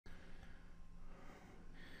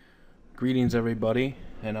Greetings, everybody,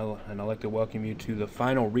 and I'd like to welcome you to the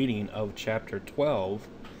final reading of Chapter 12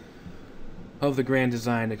 of the Grand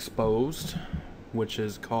Design Exposed, which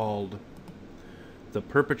is called The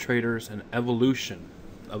Perpetrators and Evolution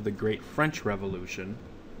of the Great French Revolution.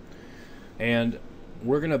 And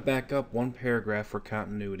we're going to back up one paragraph for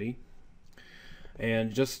continuity,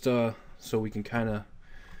 and just so we can kind of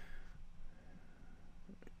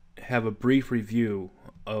have a brief review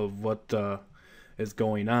of what is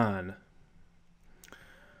going on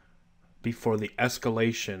before the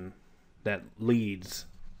escalation that leads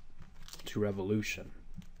to revolution.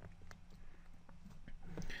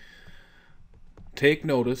 Take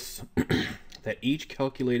notice that each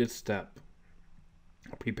calculated step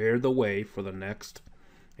prepared the way for the next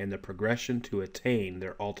in the progression to attain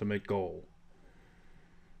their ultimate goal.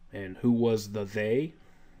 And who was the they?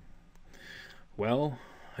 Well,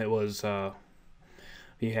 it was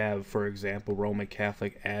you have, for example, Roman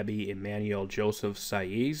Catholic Abbé Emmanuel Joseph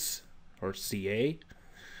Sieyès, or CA.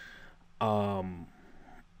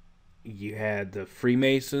 You had the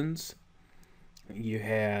Freemasons. You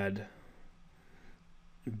had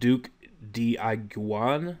Duc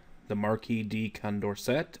d'Aiguillon, the Marquis de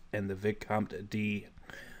Condorcet, and the Vicomte de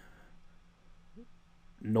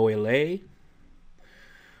Noailles.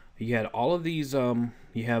 You had all of these. You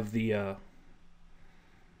have the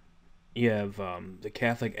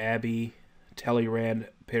Catholic Abbé Talleyrand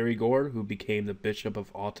Périgord, who became the Bishop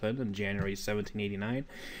of Autun in January 1789.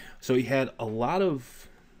 So he had a lot of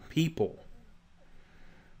people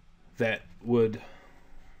that would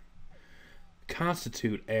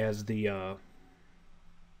constitute as the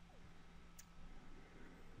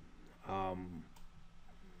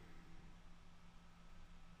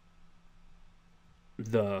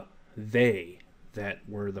they that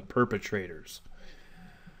were the perpetrators.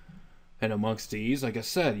 And amongst these, like I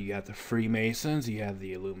said, you got the Freemasons, you have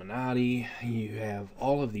the Illuminati, you have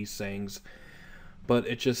all of these things. But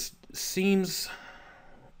it just seems,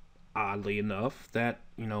 oddly enough, that,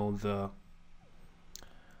 you know,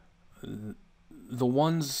 the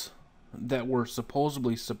ones that were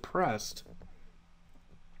supposedly suppressed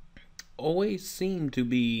always seem to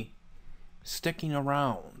be sticking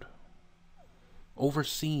around,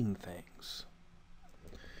 overseeing things.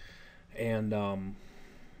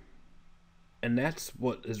 And that's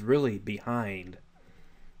what is really behind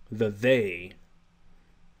the they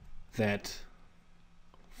that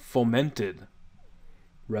fomented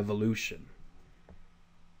revolution.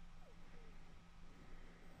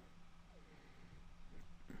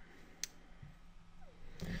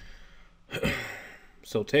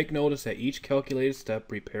 So take notice that each calculated step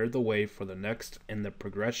prepared the way for the next in the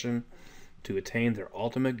progression to attain their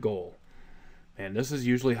ultimate goal. And this is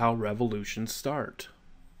usually how revolutions start.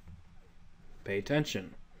 Pay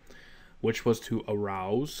attention. Which was to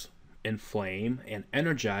arouse, inflame, and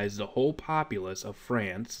energize the whole populace of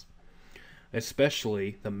France,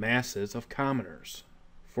 especially the masses of commoners.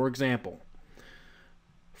 For example,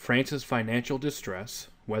 France's financial distress,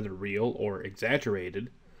 whether real or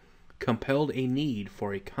exaggerated, compelled a need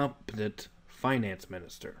for a competent finance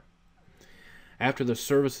minister. After the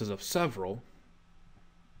services of several,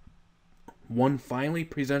 one finally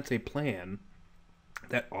presents a plan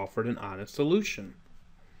that offered an honest solution.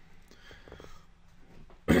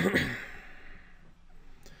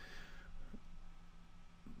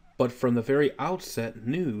 But from the very outset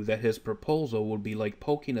knew that his proposal would be like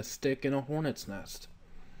poking a stick in a hornet's nest.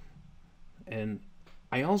 And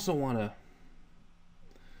I also want to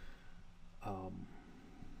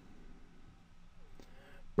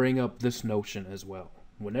bring up this notion as well.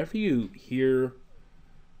 Whenever you hear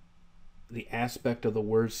the aspect of the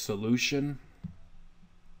word solution,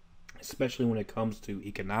 especially when it comes to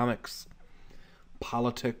economics,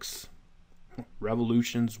 politics,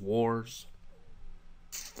 revolutions, wars,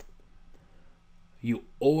 you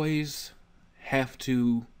always have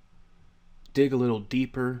to dig a little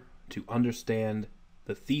deeper to understand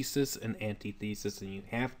the thesis and antithesis, and you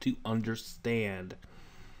have to understand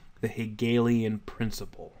the Hegelian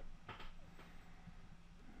principle.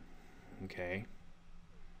 Okay?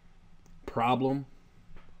 Problem,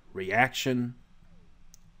 reaction,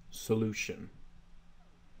 solution.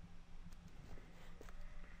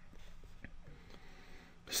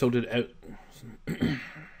 So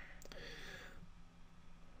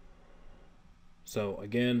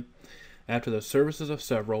again, after the services of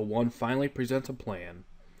several, one finally presents a plan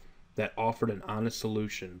that offered an honest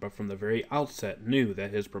solution, but from the very outset knew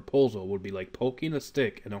that his proposal would be like poking a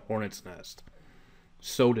stick in a hornet's nest.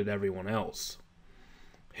 So did everyone else.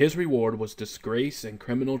 His reward was disgrace and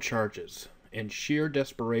criminal charges. In sheer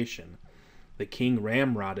desperation, the king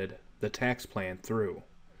ramrodded the tax plan through.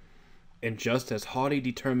 and just as haughty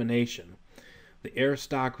determination, the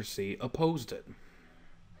aristocracy opposed it,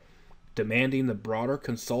 demanding the broader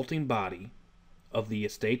consulting body of the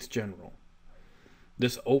Estates General.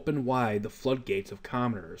 This opened wide the floodgates of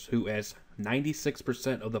commoners who, as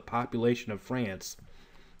 96% of the population of France,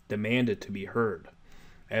 demanded to be heard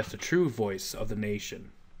as the true voice of the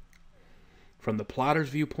nation. From the plotters'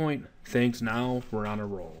 viewpoint, things now were on a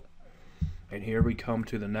roll. And here we come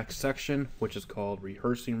to the next section, which is called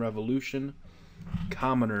Rehearsing Revolution,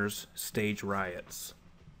 Commoners Stage Riots.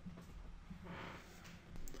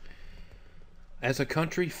 As a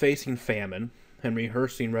country facing famine and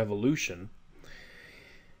rehearsing revolution,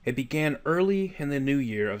 it began early in the new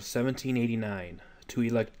year of 1789 to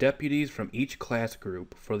elect deputies from each class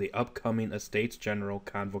group for the upcoming Estates General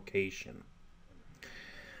convocation.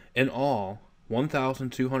 In all,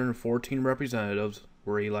 1,214 representatives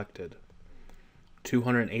were elected.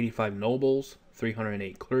 285 nobles,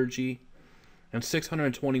 308 clergy, and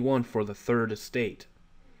 621 for the Third Estate.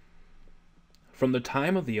 From the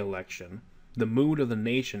time of the election, the mood of the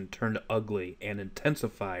nation turned ugly and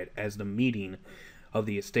intensified as the meeting of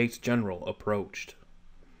the Estates General approached.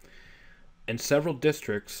 In several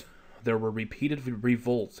districts, there were repeated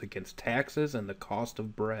revolts against taxes and the cost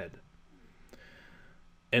of bread.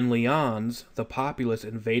 In Lyons, the populace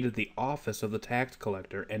invaded the office of the tax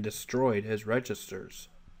collector and destroyed his registers.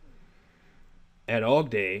 At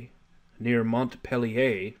Agde, near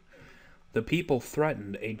Montpellier, the people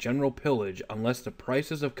threatened a general pillage unless the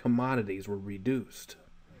prices of commodities were reduced.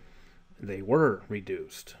 They were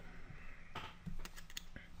reduced.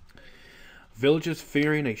 Villages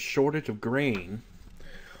fearing a shortage of grain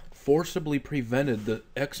forcibly prevented the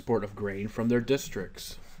export of grain from their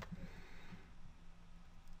districts.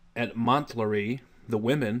 At Montlhéry, the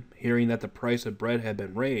women, hearing that the price of bread had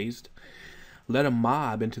been raised, led a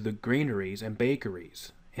mob into the granaries and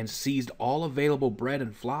bakeries and seized all available bread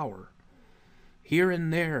and flour. Here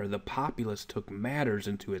and there, the populace took matters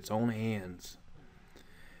into its own hands.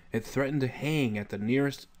 It threatened to hang at the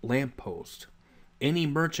nearest lamppost any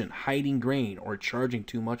merchant hiding grain or charging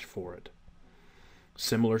too much for it.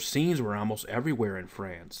 Similar scenes were almost everywhere in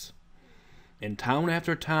France. In town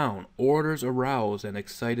after town, orators aroused and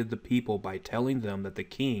excited the people by telling them that the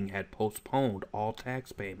king had postponed all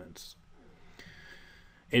tax payments.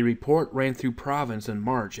 A report ran through province in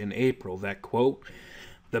March and April that, quote,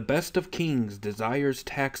 "The best of kings desires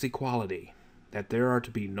tax equality, that there are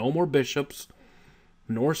to be no more bishops,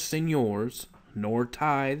 nor seigneurs, nor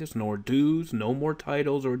tithes, nor dues, no more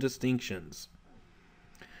titles or distinctions."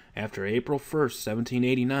 After April 1st,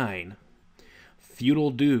 1789,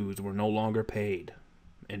 feudal dues were no longer paid.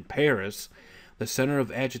 In Paris, the center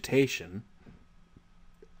of agitation,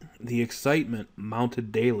 the excitement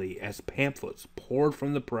mounted daily as pamphlets poured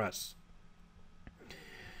from the press,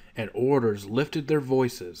 and orators lifted their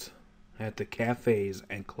voices at the cafes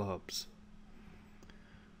and clubs.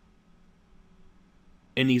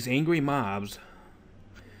 In these angry mobs,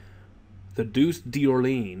 the Duc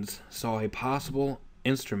d'Orléans saw a possible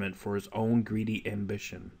instrument for his own greedy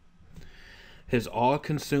ambition. His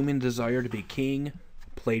all-consuming desire to be king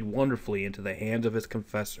played wonderfully into the hands of his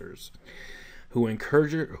confessors, who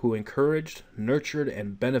encouraged, nurtured,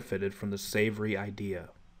 and benefited from the savory idea.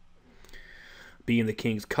 Being the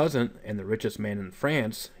king's cousin and the richest man in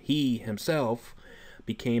France, he himself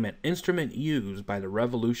became an instrument used by the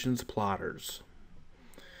revolution's plotters.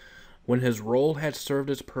 When his role had served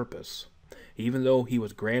its purpose, even though he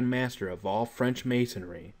was Grand Master of all French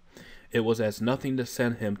masonry, it was as nothing to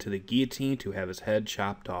send him to the guillotine to have his head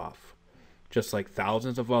chopped off. Just like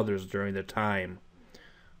thousands of others during the time,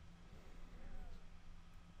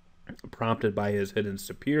 prompted by his hidden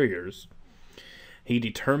superiors, he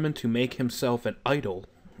determined to make himself an idol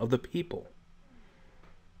of the people.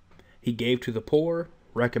 He gave to the poor,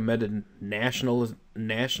 recommended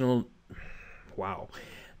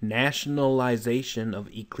nationalization of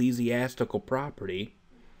ecclesiastical property,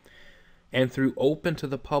 and threw open to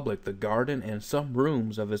the public the garden and some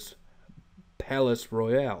rooms of his Palais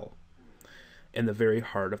Royal in the very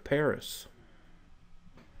heart of Paris.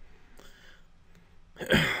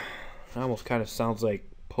 It almost kind of sounds like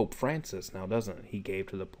Pope Francis now, doesn't it? He gave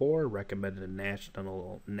to the poor, recommended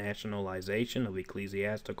nationalization of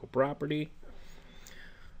ecclesiastical property.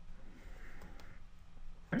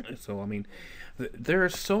 So, I mean, there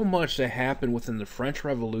is so much that happened within the French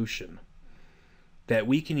Revolution that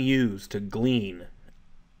we can use to glean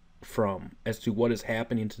from as to what is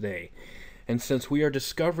happening today. And since we are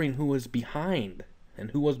discovering who is behind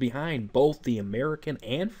and who was behind both the American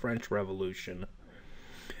and French Revolution,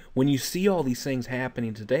 when you see all these things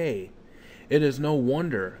happening today, It is no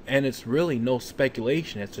wonder, and it's really no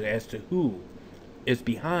speculation as to who is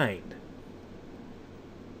behind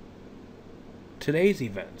today's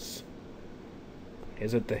events.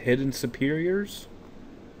 Is it the hidden superiors?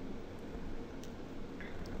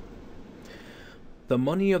 The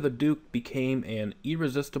money of the Duke became an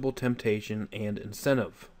irresistible temptation and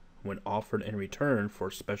incentive when offered in return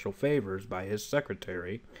for special favors by his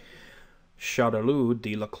secretary, Charlot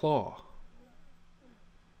de la Clos,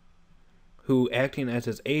 who, acting as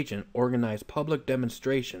his agent, organized public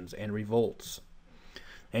demonstrations and revolts,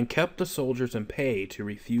 and kept the soldiers in pay to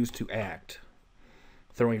refuse to act,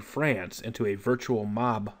 throwing France into a virtual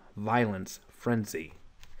mob violence frenzy.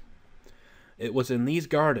 It was in these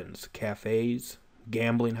gardens, cafes,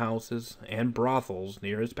 gambling houses, and brothels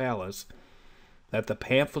near his palace that the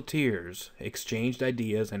pamphleteers exchanged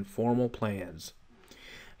ideas and formal plans.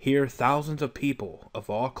 Here thousands of people of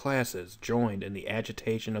all classes joined in the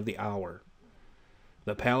agitation of the hour.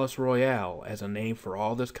 The Palace Royal, as a name for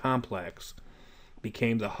all this complex,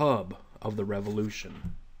 became the hub of the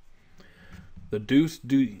revolution. The Duce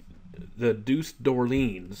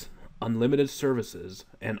d'Orleans, unlimited services,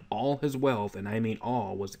 and all his wealth, and I mean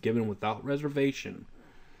all, was given without reservation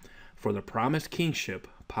for the promised kingship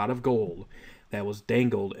pot of gold that was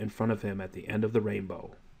dangled in front of him at the end of the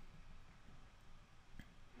rainbow.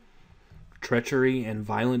 Treachery and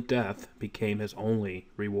violent death became his only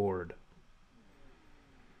reward.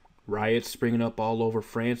 Riots springing up all over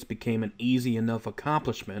France became an easy enough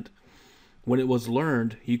accomplishment when it was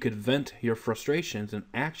learned you could vent your frustrations and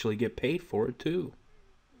actually get paid for it too.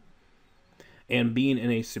 And being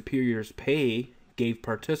in a superior's pay gave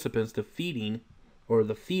participants the feeling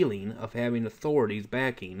of having authorities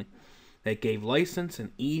backing that gave license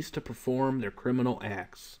and ease to perform their criminal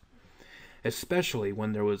acts, especially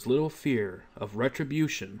when there was little fear of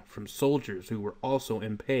retribution from soldiers who were also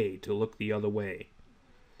in pay to look the other way.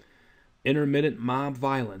 Intermittent mob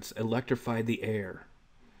violence electrified the air.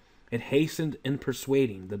 It hastened in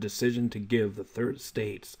persuading the decision to give the third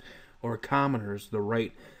estates or commoners the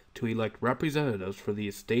right to elect representatives for the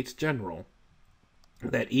Estates General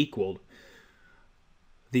that equaled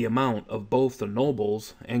the amount of both the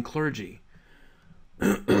nobles and clergy.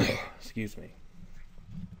 Excuse me.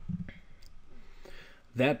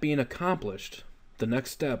 That being accomplished, the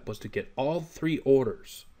next step was to get all three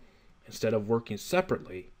orders, instead of working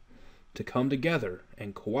separately, to come together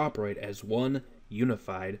and cooperate as one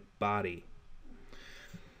unified body.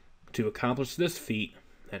 To accomplish this feat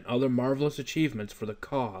and other marvelous achievements for the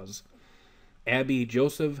cause, Abbé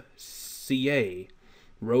Joseph Sieyès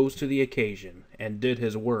rose to the occasion and did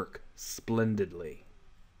his work splendidly.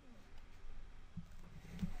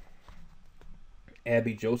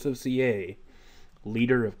 Abbé Joseph Sieyès,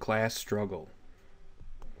 leader of class struggle.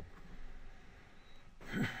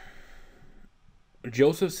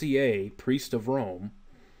 Joseph Sieyès, priest of Rome,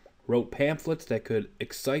 wrote pamphlets that could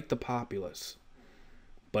excite the populace,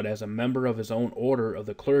 but as a member of his own order of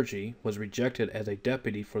the clergy was rejected as a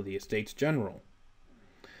deputy for the Estates General.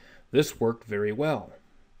 This worked very well,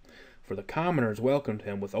 for the commoners welcomed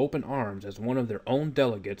him with open arms as one of their own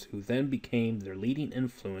delegates, who then became their leading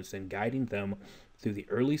influence in guiding them through the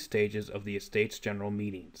early stages of the Estates General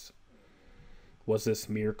meetings. Was this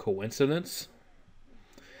mere coincidence?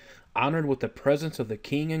 Honored with the presence of the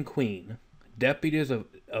king and queen, deputies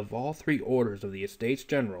of all three orders of the Estates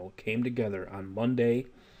General came together on Monday,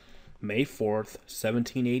 May 4th,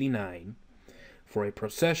 1789, for a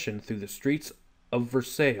procession through the streets of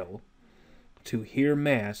Versailles to hear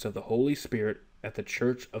Mass of the Holy Spirit at the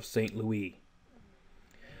Church of St. Louis.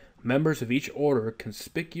 Members of each order,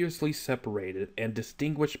 conspicuously separated and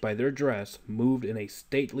distinguished by their dress, moved in a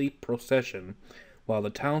stately procession, while the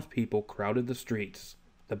townspeople crowded the streets,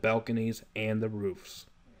 the balconies, and the roofs.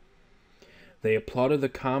 They applauded the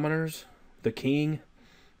commoners, the king,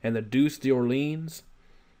 and the Duce d'Orleans,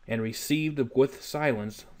 and received with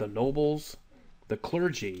silence the nobles, the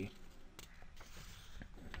clergy,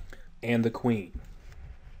 and the queen.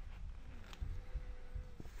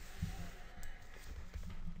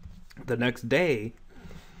 The next day,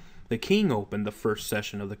 the king opened the first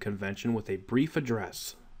session of the convention with a brief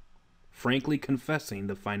address, frankly confessing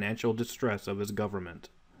the financial distress of his government,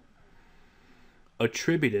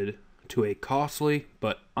 attributed to a costly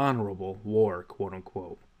but honorable war,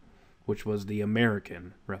 quote-unquote, which was the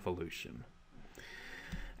American Revolution,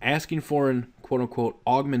 asking for an, quote-unquote,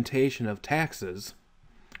 augmentation of taxes,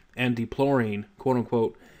 and deploring,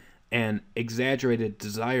 quote-unquote, an exaggerated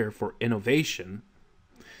desire for innovation.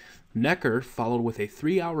 Necker followed with a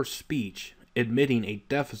 3-hour speech admitting a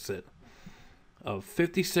deficit of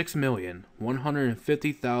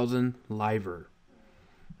 56,150,000 livres,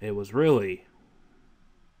 It was really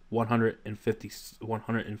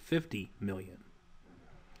 150 million,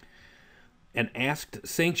 and asked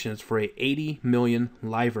sanctions for a 80 million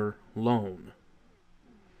livre loan.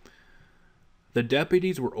 The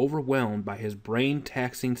deputies were overwhelmed by his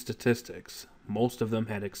brain-taxing statistics. Most of them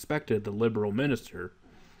had expected the liberal minister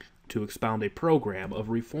to expound a program of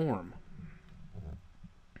reform.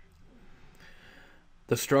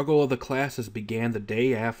 The struggle of the classes began the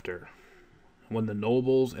day after, when the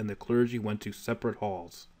nobles and the clergy went to separate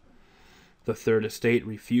halls. The Third Estate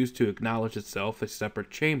refused to acknowledge itself a separate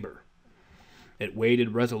chamber. It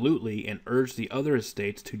waited resolutely and urged the other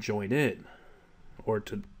estates to join in,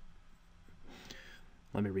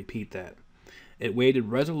 let me repeat that. It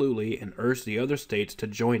waited resolutely and urged the other states to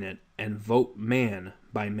join it and vote man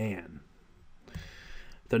by man.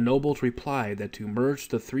 The nobles replied that to merge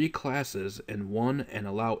the three classes in one and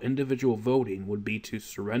allow individual voting would be to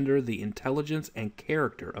surrender the intelligence and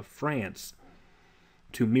character of France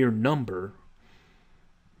to mere number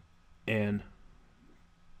and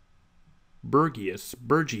Burgius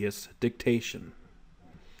dictation.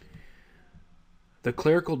 The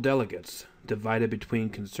clerical delegates, divided between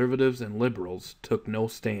conservatives and liberals, took no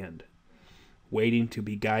stand, waiting to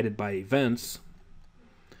be guided by events,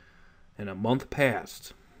 and a month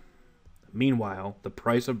passed. Meanwhile, the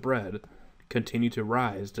price of bread continued to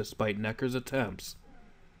rise despite Necker's attempts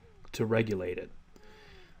to regulate it.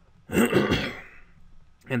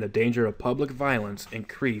 And the danger of public violence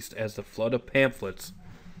increased as the flood of pamphlets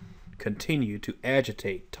continued to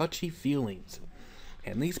agitate touchy feelings.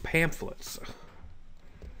 And these pamphlets,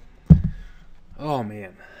 oh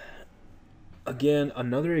man. Again,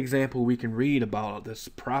 another example we can read about this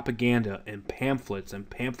propaganda and pamphlets and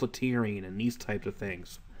pamphleteering and these types of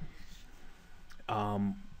things.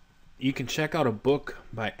 You can check out a book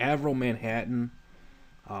by Avril Manhattan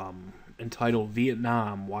entitled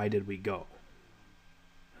Vietnam, Why Did We Go?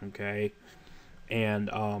 Okay? And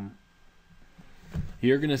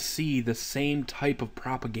you're going to see the same type of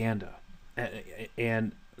propaganda.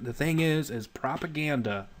 And the thing is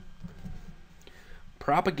propaganda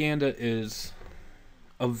is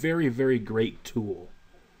a very, very great tool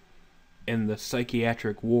in the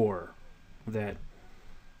psychiatric war that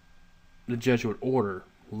the Jesuit order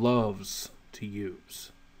loves to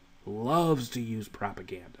use. Loves to use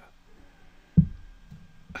propaganda.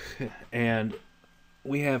 And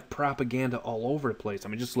we have propaganda all over the place. I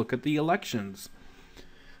mean, just look at the elections.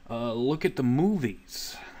 Look at the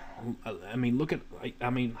movies. I mean, look at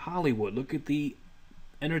Hollywood. Look at the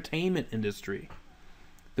entertainment industry.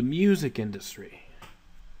 The music industry.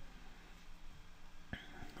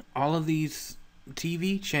 All of these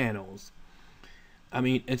TV channels. I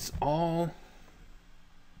mean, it's all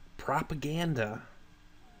propaganda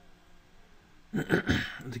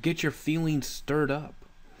to get your feelings stirred up.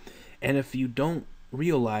 And if you don't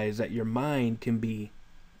realize that your mind can be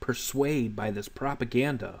persuaded by this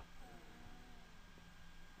propaganda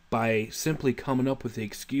by simply coming up with the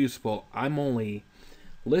excuse, well, I'm only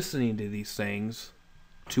listening to these things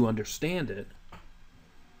to understand it,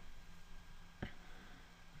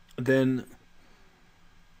 then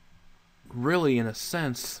really, in a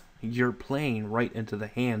sense, you're playing right into the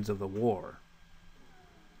hands of the war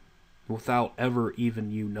without ever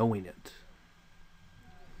even you knowing it.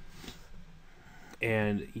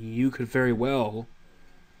 And you could very well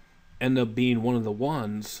end up being one of the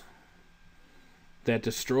ones that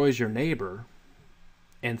destroys your neighbor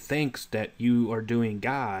and thinks that you are doing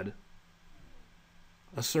God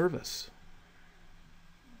a service.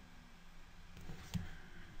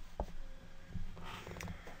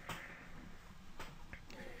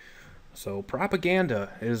 So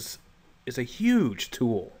propaganda is a huge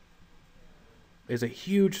tool. Is a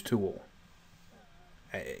huge tool.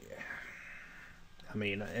 I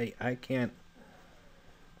mean, I can't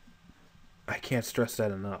stress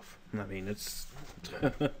that enough. I mean, it's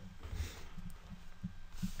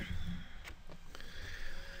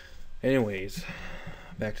anyways,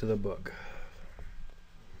 back to the book.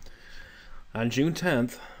 On June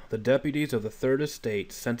 10th, the deputies of the Third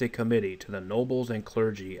Estate sent a committee to the nobles and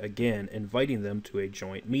clergy, again inviting them to a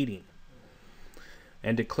joint meeting,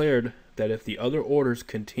 and declared that if the other orders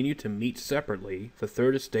continued to meet separately, the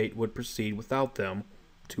Third Estate would proceed without them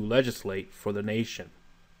to legislate for the nation.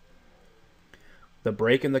 The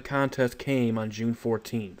break in the contest came on June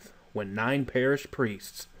 14th, when 9 parish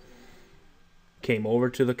priests came over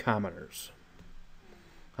to the commoners.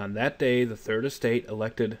 On that day, the Third Estate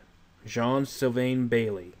elected Jean-Sylvain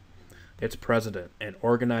Bailly its president and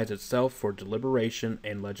organized itself for deliberation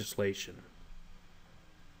and legislation.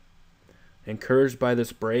 Encouraged by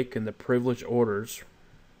this break in the privileged orders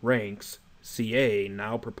ranks, CA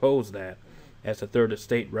now proposed that, as the Third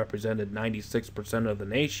Estate represented 96% of the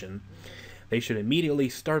nation, they should immediately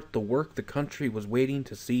start the work the country was waiting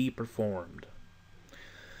to see performed.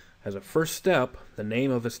 As a first step, the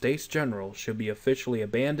name of a States General should be officially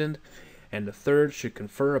abandoned, and the Third should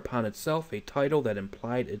confer upon itself a title that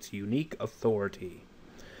implied its unique authority,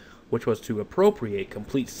 which was to appropriate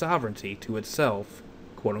complete sovereignty to itself,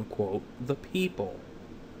 quote-unquote, the people.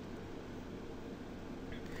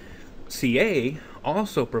 CA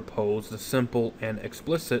also proposed the simple and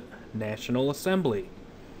explicit National Assembly.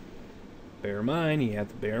 You have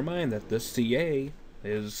to bear in mind that this CA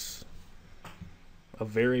is a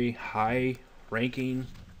very high-ranking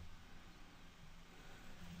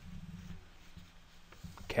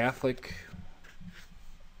Catholic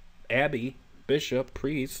abbey, bishop,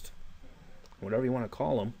 priest, whatever you want to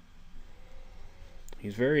call him.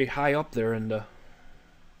 He's very high up there in the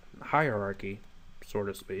hierarchy, so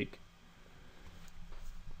to speak.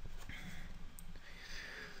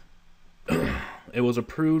 It was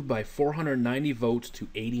approved by 490 votes to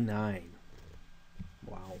 89.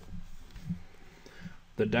 Wow.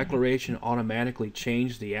 The declaration automatically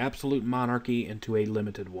changed the absolute monarchy into a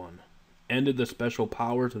limited one, ended the special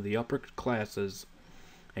powers of the upper classes,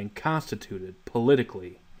 and constituted,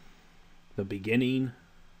 politically, the beginning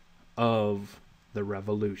of the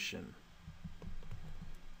revolution.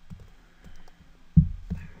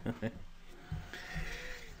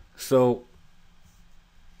 So,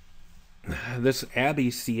 this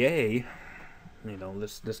Abbey CA,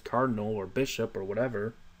 this cardinal or bishop or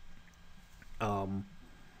whatever,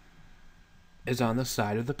 is on the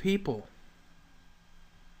side of the people.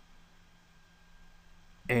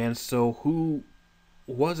 And so who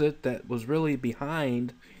was it that was really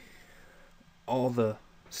behind all the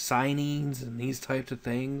signings and these types of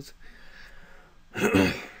things?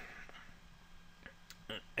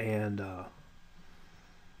 And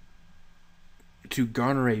to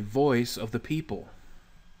garner a voice of the people.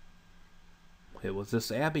 It was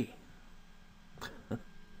this abbey.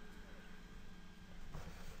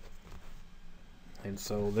 And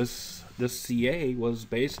so this CA was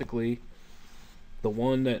basically the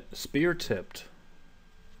one that spear-tipped,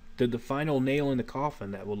 did the final nail in the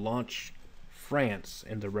coffin that would launch France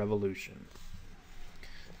into revolution.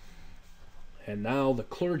 And now the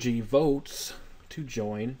clergy votes to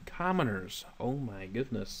join commoners. Oh my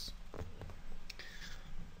goodness.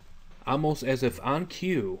 Almost as if on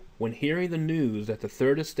cue, when hearing the news that the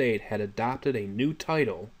Third Estate had adopted a new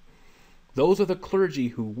title, those of the clergy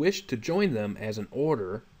who wished to join them as an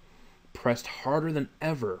order pressed harder than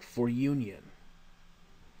ever for union.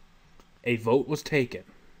 A vote was taken.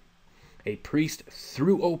 A priest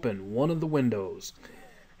threw open one of the windows,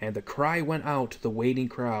 and the cry went out to the waiting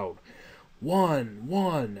crowd, "One!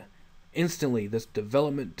 One!" Instantly, this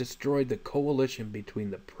development destroyed the coalition between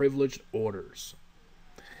the privileged orders.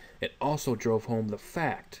 It also drove home the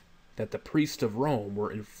fact that the priests of Rome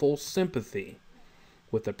were in full sympathy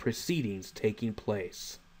with the proceedings taking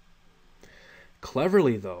place.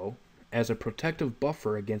 Cleverly, though, as a protective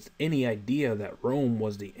buffer against any idea that Rome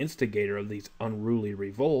was the instigator of these unruly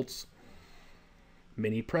revolts,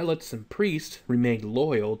 many prelates and priests remained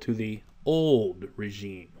loyal to the old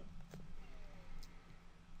regime.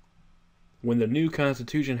 When the new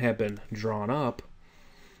constitution had been drawn up,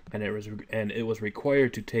 and it was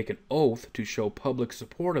required to take an oath to show public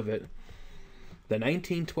support of it, the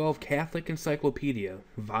 1912 Catholic Encyclopedia,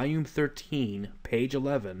 Volume 13, page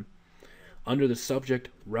 11, under the subject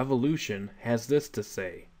Revolution, has this to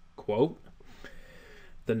say, quote,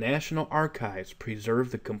 "The National Archives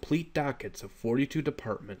preserve the complete dockets of 42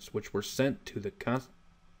 departments which were sent to the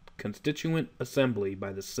Constituent Assembly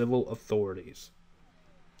by the civil authorities.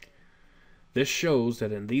 This shows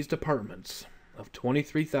that in these departments, of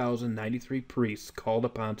 23,093 priests called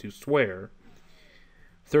upon to swear,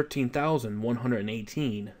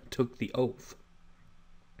 13,118 took the oath.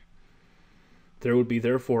 There would be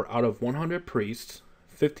therefore out of 100 priests,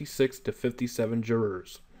 56 to 57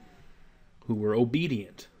 jurors, who were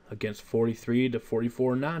obedient, against 43 to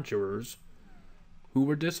 44 non-jurors, who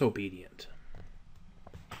were disobedient.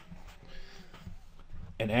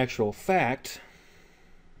 In actual fact,"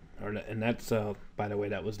 and that's, by the way,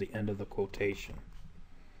 that was the end of the quotation.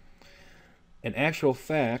 "In actual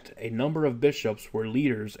fact, a number of bishops were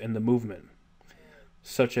leaders in the movement,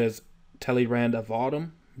 such as Talleyrand of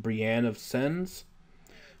Audun, Brienne of Sens,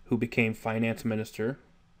 who became finance minister,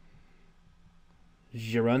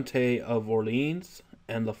 Geronte of Orleans,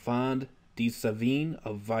 and Lafond de Savine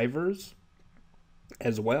of Vivers,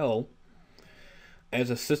 as well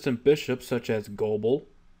as assistant bishops such as Goebel,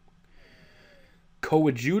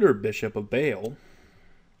 coadjutor bishop of Bale,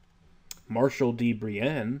 Marshal de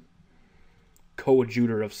Brienne,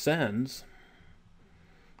 coadjutor of Sens,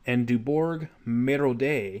 and Dubourg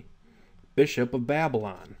Merode, Bishop of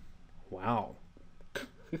Babylon. Wow.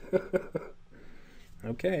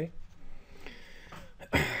 Okay.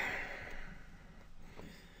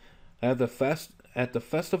 At the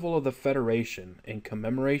Festival of the Federation, in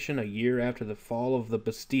commemoration a year after the fall of the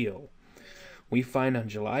Bastille, we find on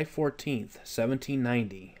July 14th,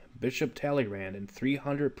 1790, Bishop Talleyrand and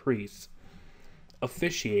 300 priests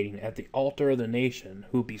officiating at the altar of the nation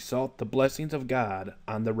who besought the blessings of God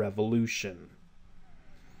on the Revolution.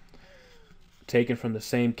 Taken from the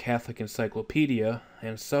same Catholic encyclopedia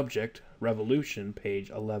and subject, Revolution,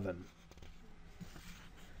 page 11.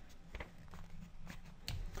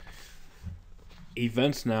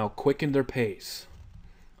 Events now quickened their pace.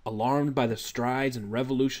 Alarmed by the strides and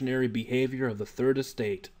revolutionary behavior of the Third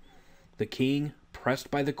Estate, the king,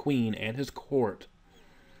 pressed by the Queen and his court,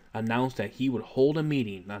 announced that he would hold a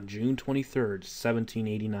meeting on June 23,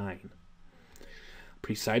 1789,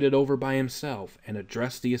 presided over by himself, and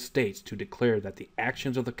address the estates to declare that the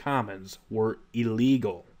actions of the Commons were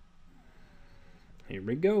illegal. Here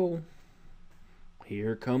we go.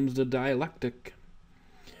 Here comes the dialectic.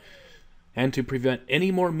 And to prevent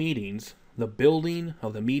any more meetings, the building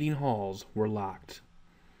of the meeting halls were locked.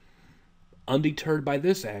 Undeterred by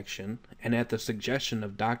this action, and at the suggestion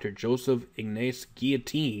of Dr. Joseph Ignace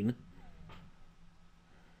Guillotine,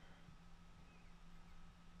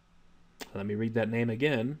 let me read that name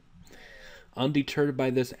again. Undeterred by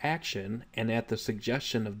this action, and at the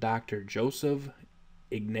suggestion of Dr. Joseph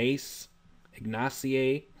Ignace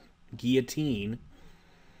Guillotine,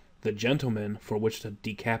 the gentleman for which the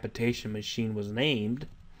decapitation machine was named,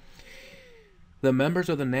 the members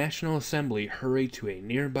of the National Assembly hurried to a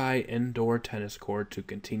nearby indoor tennis court to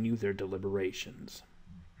continue their deliberations.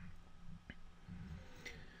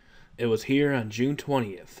 It was here on June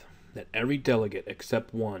 20th that every delegate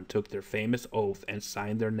except one took their famous oath and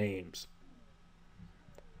signed their names,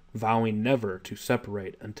 vowing never to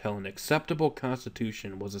separate until an acceptable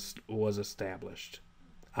constitution was established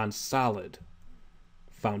on solid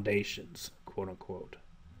foundations, quote unquote.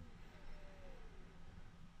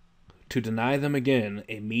 To deny them again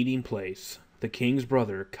a meeting place, the king's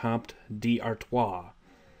brother, Comte d'Artois,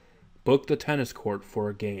 booked the tennis court for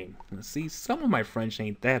a game. See, some of my French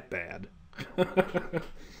ain't that bad.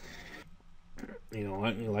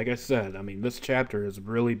 Like I said, this chapter has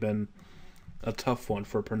really been a tough one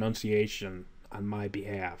for pronunciation on my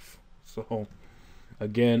behalf. So,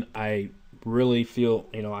 again, I really feel,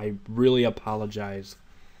 I really apologize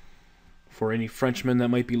for any Frenchmen that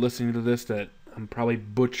might be listening to this, that I'm probably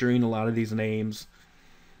butchering a lot of these names.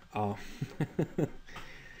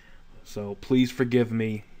 So please forgive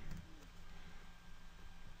me.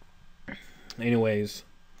 Anyways,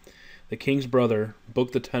 the king's brother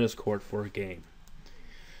booked the tennis court for a game.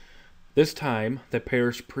 This time, the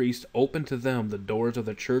parish priest opened to them the doors of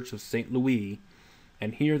the Church of St. Louis,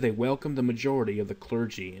 and here they welcomed the majority of the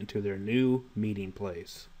clergy into their new meeting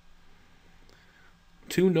place.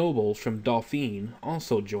 Two nobles from Dauphine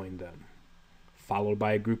also joined them, followed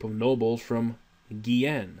by a group of nobles from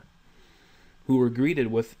Guyenne, who were greeted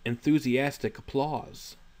with enthusiastic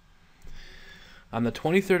applause. On the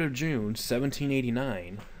 23rd of June,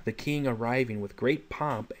 1789, the king, arriving with great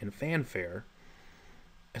pomp and fanfare,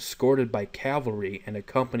 escorted by cavalry and a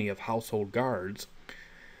company of household guards,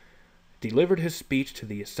 delivered his speech to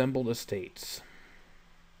the assembled estates.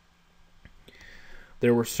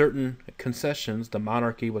 There were certain concessions the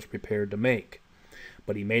monarchy was prepared to make,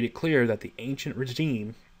 but he made it clear that the ancient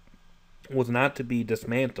regime was not to be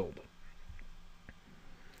dismantled.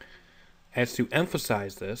 As to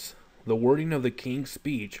emphasize this, the wording of the king's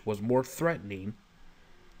speech was more threatening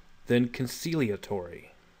than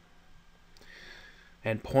conciliatory,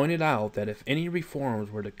 and pointed out that if any reforms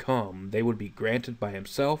were to come, they would be granted by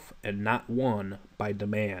himself and not won by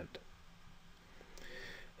demand.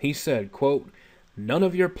 He said, quote, "None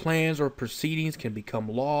of your plans or proceedings can become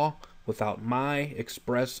law without my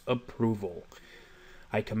express approval.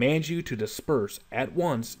 I command you to disperse at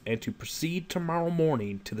once and to proceed tomorrow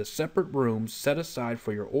morning to the separate rooms set aside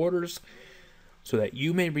for your orders so that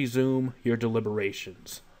you may resume your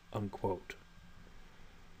deliberations." Unquote.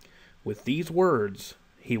 With these words,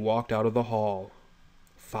 he walked out of the hall,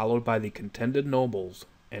 followed by the contented nobles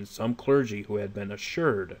and some clergy who had been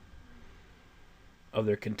assured of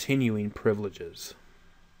their continuing privileges.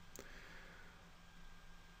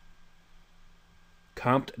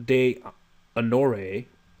 Comte d'Honoré,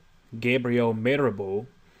 Gabriel Mirabeau,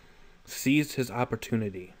 seized his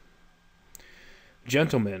opportunity.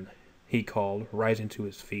 "Gentlemen," he called, rising to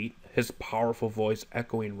his feet, his powerful voice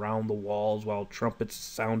echoing round the walls while trumpets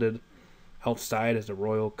sounded outside as the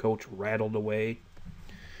royal coach rattled away.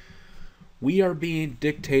 We are being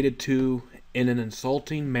dictated to in an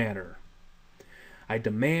insulting manner. I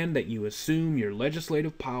demand that you assume your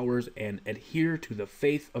legislative powers and adhere to the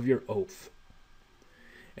faith of your oath.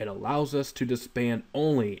 It allows us to disband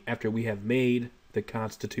only after we have made the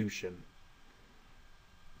Constitution.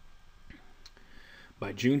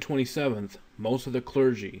 By June 27th, most of the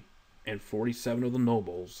clergy and 47 of the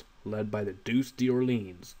nobles, led by the Duce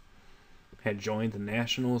d'Orleans, had joined the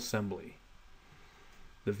National Assembly.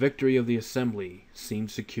 The victory of the Assembly seemed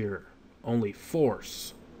secure. Only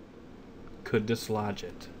force could dislodge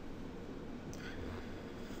it.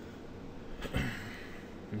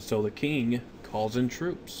 And so the king calls in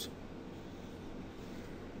troops.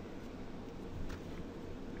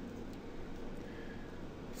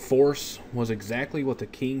 Force was exactly what the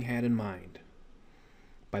king had in mind.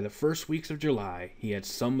 By the first weeks of July, he had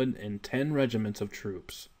summoned in 10 regiments of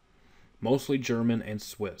troops, mostly German and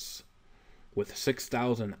Swiss, with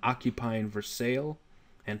 6,000 occupying Versailles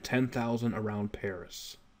and 10,000 around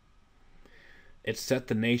Paris. It set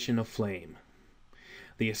the nation aflame.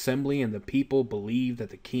 The assembly and the people believed that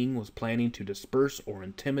the king was planning to disperse or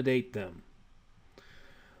intimidate them.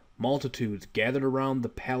 Multitudes gathered around the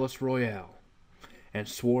Palace Royal and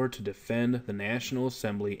swore to defend the National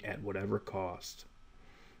Assembly at whatever cost.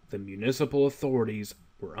 The municipal authorities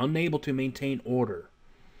were unable to maintain order,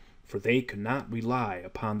 for they could not rely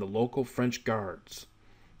upon the local French guards,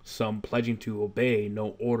 some pledging to obey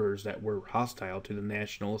no orders that were hostile to the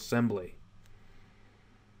National Assembly.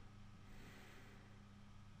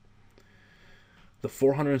 The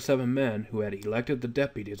 407 men who had elected the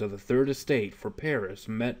deputies of the Third Estate for Paris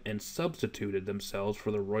met and substituted themselves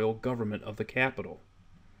for the royal government of the capital.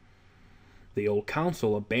 The old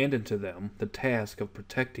council abandoned to them the task of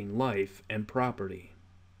protecting life and property.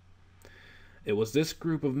 It was this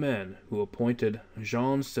group of men who appointed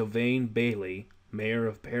Jean-Sylvain Bailly, mayor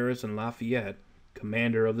of Paris, and Lafayette,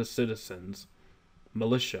 commander of the citizens'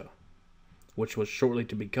 militia, which was shortly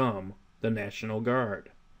to become the National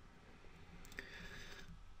Guard.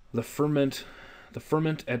 The ferment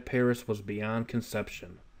at Paris was beyond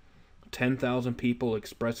conception. 10,000 people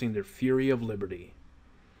expressing their fury of liberty.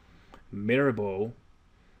 Mirabeau,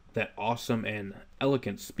 that awesome and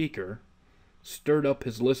eloquent speaker, stirred up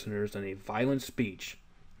his listeners in a violent speech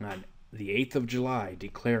on the 8th of July,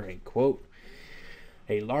 declaring, quote,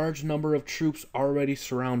 "A large number of troops already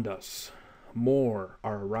surround us. More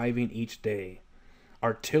are arriving each day.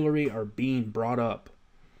 Artillery are being brought up.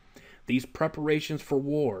 These preparations for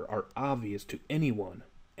war are obvious to anyone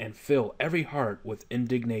and fill every heart with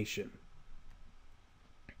indignation."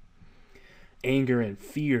 Anger and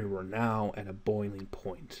fear were now at a boiling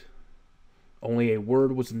point. Only a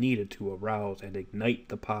word was needed to arouse and ignite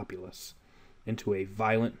the populace into a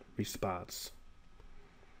violent response.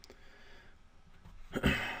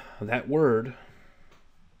 That word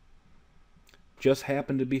just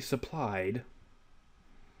happened to be supplied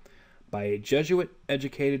by a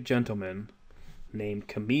Jesuit-educated gentleman named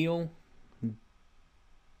Camille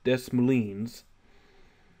Desmoulins,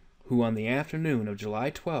 who on the afternoon of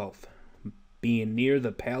July 12th, being near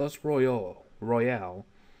the Palace Royal,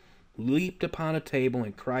 leaped upon a table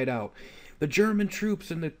and cried out, "The German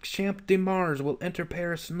troops in the Champ de Mars will enter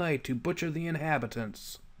Paris tonight to butcher the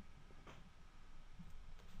inhabitants."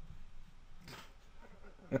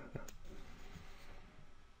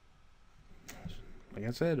 Like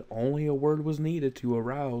I said, only a word was needed to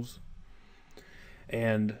arouse.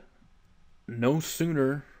 And no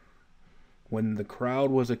sooner, when the crowd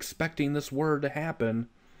was expecting this word to happen,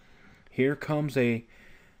 here comes a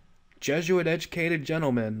Jesuit-educated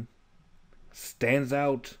gentleman, stands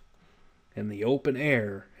out in the open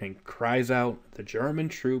air and cries out, "The German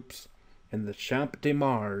troops in the Champ de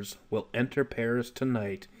Mars will enter Paris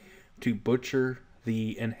tonight to butcher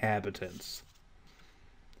the inhabitants."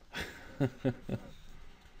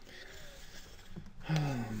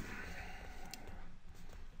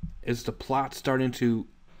 Is the plot starting to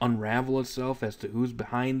unravel itself as to who's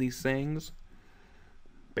behind these things?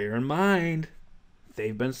 Bear in mind,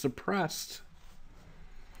 they've been suppressed.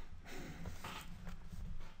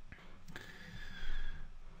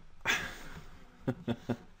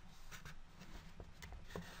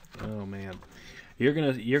 Oh man. You're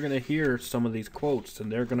gonna hear some of these quotes,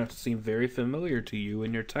 and they're gonna seem very familiar to you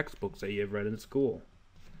in your textbooks that you've read in school.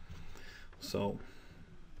 So,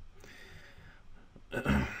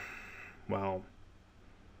 wow.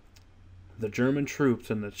 The German troops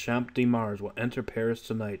in the Champ de Mars will enter Paris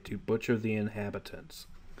tonight to butcher the inhabitants.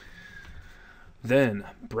 Then,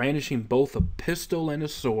 brandishing both a pistol and a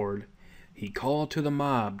sword, he called to the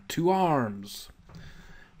mob, "To arms!"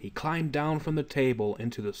 He climbed down from the table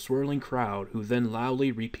into the swirling crowd, who then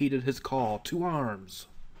loudly repeated his call, "To arms!"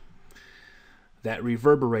 That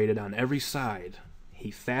reverberated on every side. He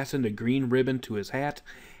fastened a green ribbon to his hat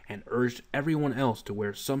and urged everyone else to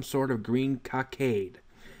wear some sort of green cockade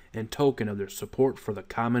in token of their support for the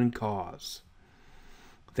common cause.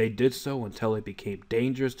 They did so until it became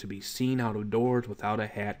dangerous to be seen out of doors without a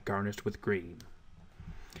hat garnished with green.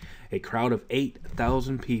 A crowd of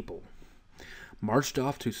 8,000 people marched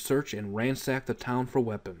off to search and ransack the town for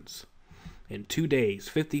weapons. In 2 days,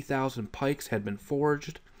 50,000 pikes had been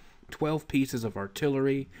forged, 12 pieces of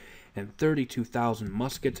artillery, and 32,000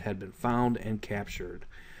 muskets had been found and captured,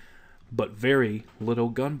 but very little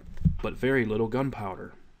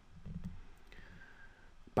gunpowder.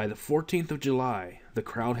 By the 14th of July, the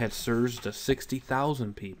crowd had surged to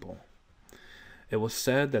 60,000 people. It was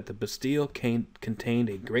said that the Bastille contained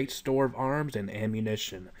a great store of arms and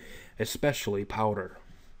ammunition, especially powder.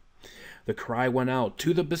 The cry went out,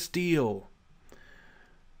 "To the Bastille!"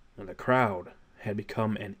 And the crowd had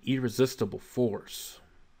become an irresistible force.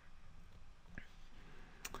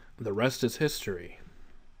 The rest is history.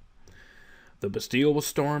 The Bastille was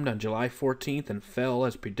stormed on July 14th and fell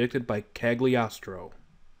as predicted by Cagliostro.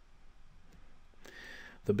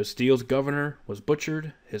 The Bastille's governor was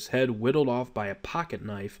butchered, his head whittled off by a pocket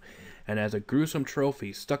knife, and as a gruesome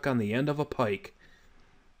trophy stuck on the end of a pike,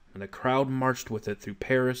 and the crowd marched with it through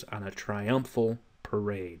Paris on a triumphal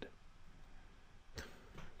parade.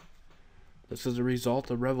 This is a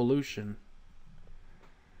result of revolution.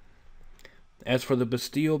 As for the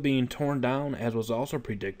Bastille being torn down, as was also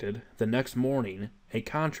predicted, the next morning, a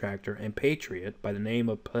contractor and patriot by the name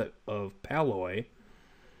of Palloy,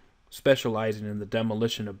 specializing in the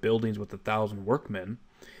demolition of buildings with 1,000 workmen,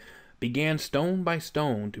 began stone by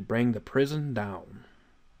stone to bring the prison down.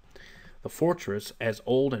 The fortress, as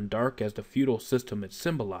old and dark as the feudal system it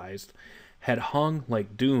symbolized, had hung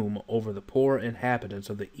like doom over the poor inhabitants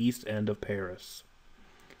of the east end of Paris.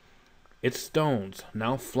 Its stones,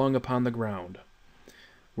 now flung upon the ground,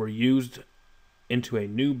 were used into a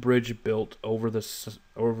new bridge built over the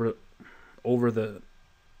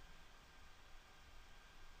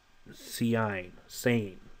Seine,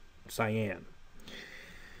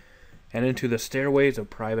 and into the stairways of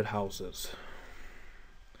private houses,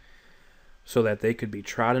 so that they could be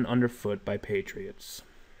trodden underfoot by patriots.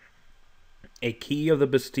 A key of the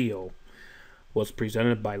Bastille was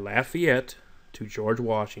presented by Lafayette to George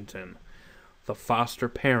Washington, the foster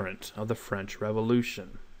parent of the French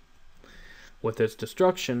Revolution. With its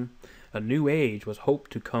destruction, a new age was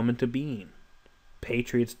hoped to come into being.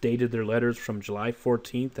 Patriots dated their letters from July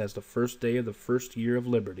 14th as the first day of the first year of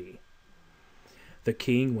liberty. The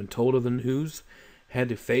king, when told of the news, had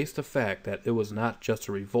to face the fact that it was not just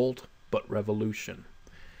a revolt, but revolution,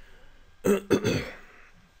 and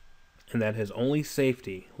that his only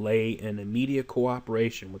safety lay in immediate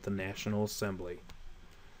cooperation with the National Assembly.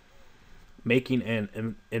 Making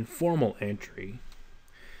an informal entry,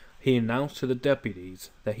 he announced to the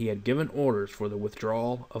deputies that he had given orders for the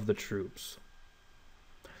withdrawal of the troops.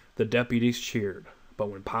 The deputies cheered, but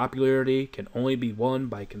when popularity can only be won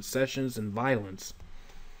by concessions and violence,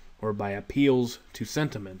 or by appeals to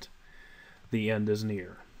sentiment, the end is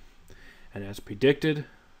near. And as predicted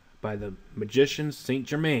by the magician Saint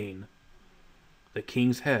Germain, the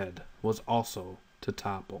king's head was also to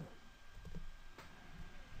topple.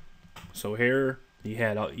 So here you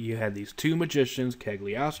had these two magicians,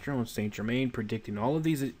 Cagliostro and Saint Germain, predicting all of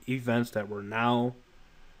these events that were now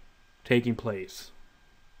taking place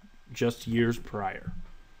just years prior.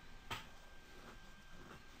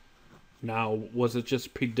 Now, was it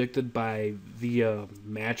just predicted via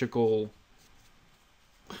magical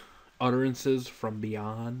utterances from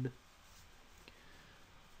beyond?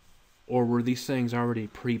 Or were these things already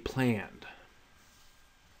pre-planned?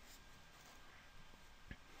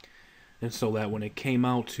 And so that when it came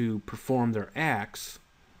out to perform their acts,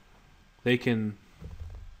 they can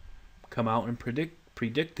come out and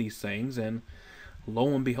predict these things, and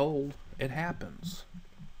lo and behold, it happens.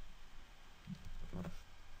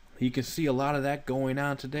 You can see a lot of that going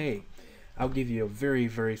on today. I'll give you a very,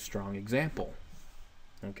 very strong example.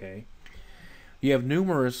 Okay? You have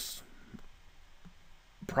numerous,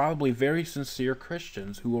 probably very sincere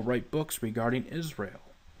Christians who will write books regarding Israel,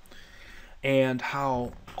 and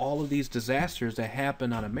how all of these disasters that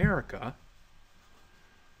happen on America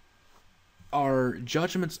are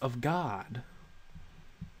judgments of God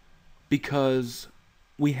because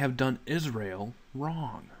we have done Israel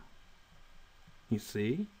wrong. You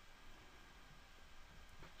see?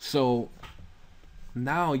 So,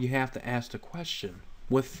 now you have to ask the question,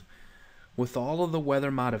 with all of the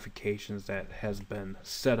weather modifications that has been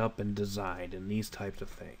set up and designed and these types of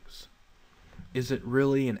things, is it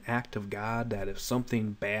really an act of God that if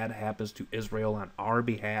something bad happens to Israel on our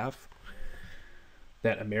behalf,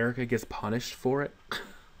 that America gets punished for it?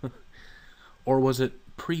 Or was it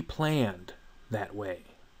pre-planned that way?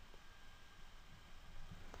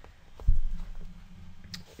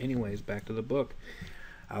 Anyways, back to the book.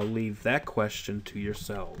 I'll leave that question to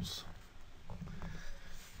yourselves.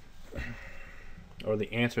 Or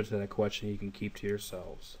the answer to that question you can keep to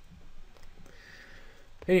yourselves.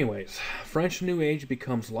 Anyways, French New Age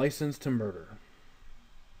becomes licensed to murder.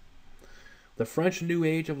 The French New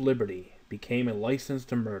Age of liberty became a license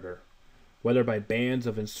to murder, whether by bands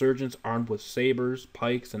of insurgents armed with sabers,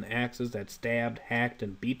 pikes, and axes that stabbed, hacked,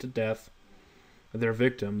 and beat to death their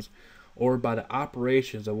victims, or by the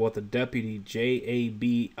operations of what the deputy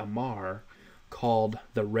J.A.B. Amar called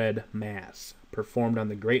the Red Mass, performed on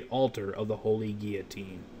the great altar of the Holy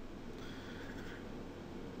Guillotine.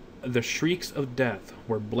 The shrieks of death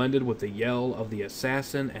were blended with the yell of the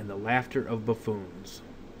assassin and the laughter of buffoons.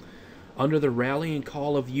 Under the rallying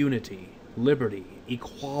call of unity, liberty,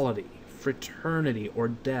 equality, fraternity, or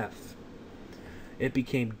death, it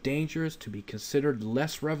became dangerous to be considered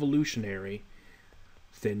less revolutionary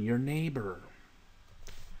than your neighbor.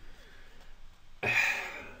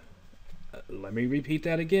 Let me repeat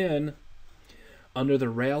that again. Under the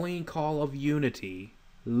rallying call of unity,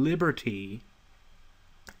 liberty,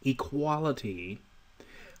 equality,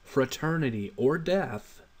 fraternity, or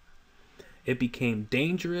death, it became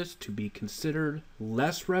dangerous to be considered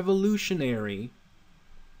less revolutionary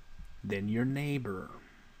than your neighbor.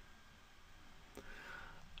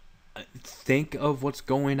 Think of what's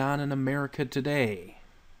going on in America today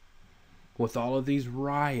with all of these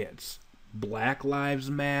riots. Black Lives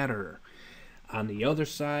Matter. On the other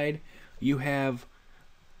side, you have,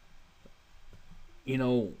 you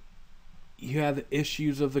have the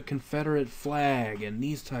issues of the Confederate flag and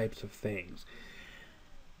these types of things.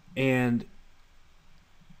 And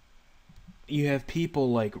you have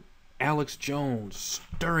people like Alex Jones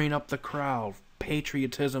stirring up the crowd.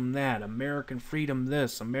 Patriotism that, American freedom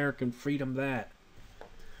this, American freedom that.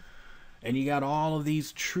 And you got all of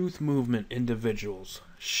these truth movement individuals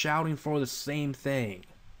shouting for the same thing.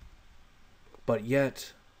 But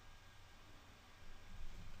yet,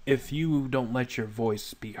 if you don't let your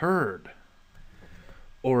voice be heard,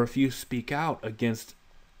 or if you speak out against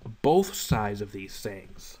both sides of these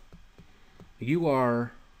things, you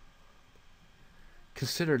are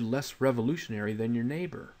considered less revolutionary than your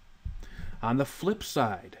neighbor. On the flip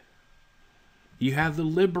side, you have the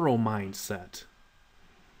liberal mindset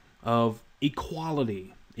of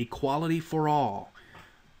equality, equality for all,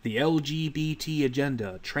 the LGBT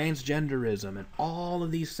agenda, transgenderism, and all of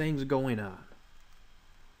these things going on.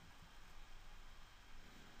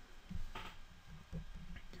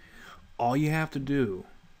 All you have to do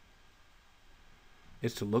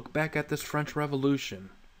is to look back at this French Revolution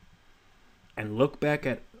and look back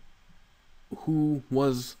at who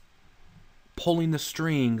was pulling the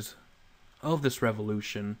strings of this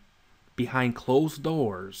revolution behind closed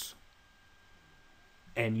doors,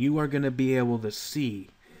 and you are going to be able to see,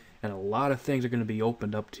 and a lot of things are going to be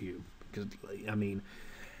opened up to you. Because I mean,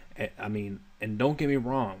 and don't get me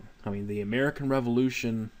wrong. I mean, the American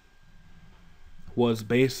Revolution was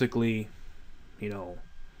basically,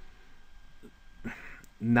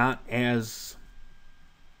 not as,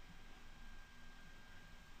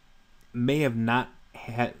 maybe not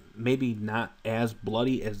as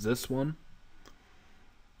bloody as this one,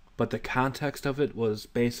 but the context of it was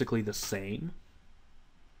basically the same.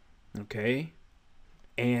 Okay?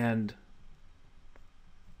 And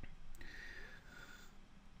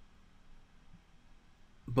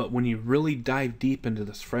but when you really dive deep into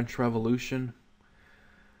this French Revolution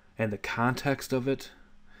and the context of it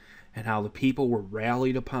and how the people were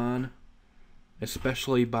rallied upon,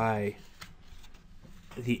 especially by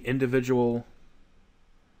the individual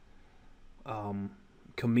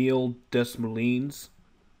Camille Desmoulins,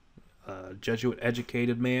 a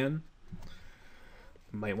Jesuit-educated man.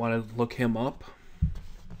 You might want to look him up.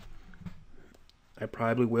 I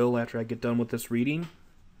probably will after I get done with this reading,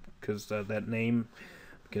 because that name,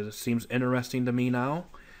 because it seems interesting to me now.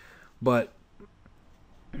 But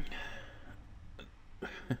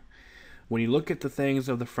when you look at the things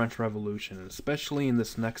of the French Revolution, especially in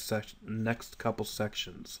this next couple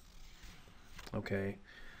sections, okay,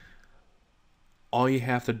 all you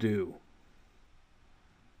have to do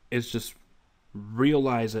is just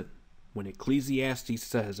realize it when Ecclesiastes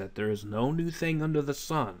says that there is no new thing under the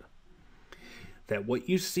sun. that what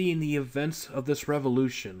you see in the events of this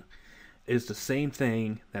revolution is the same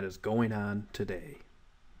thing that is going on today.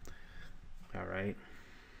 All right?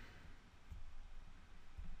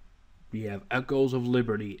 We have echoes of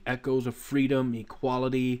liberty, echoes of freedom,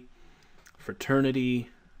 equality, fraternity,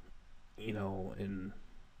 and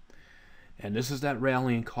this is that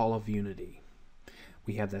rallying call of unity.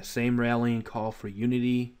 We have that same rallying call for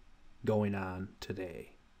unity going on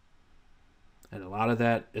today. And a lot of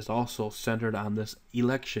that is also centered on this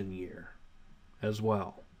election year as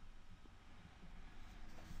well.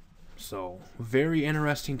 So, very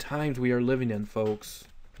interesting times we are living in, folks.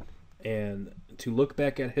 And to look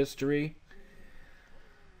back at history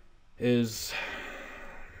is,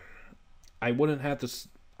 I wouldn't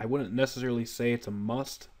necessarily say it's a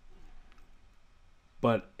must,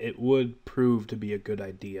 but it would prove to be a good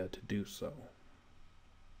idea to do so.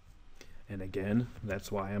 And again,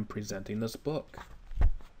 that's why I'm presenting this book.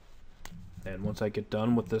 And once I get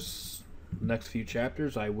done with this next few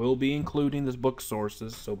chapters, I will be including this book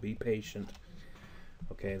sources, so be patient.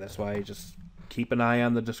 Okay, that's why I just keep an eye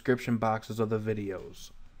on the description boxes of the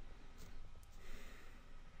videos.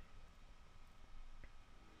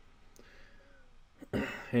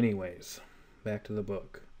 Anyways, back to the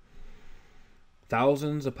book.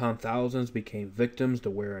 Thousands upon thousands became victims to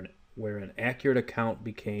where an accurate account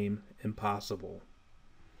became impossible.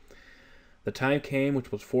 The time came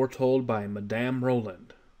which was foretold by Madame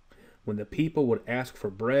Roland, when the people would ask for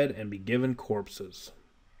bread and be given corpses.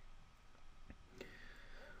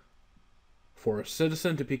 For a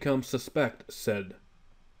citizen to become suspect, said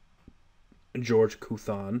George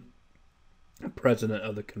Couthon, president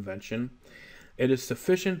of the convention, it is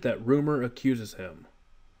sufficient that rumor accuses him.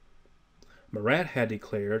 Marat had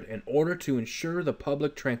declared, in order to ensure the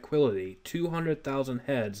public tranquility, 200,000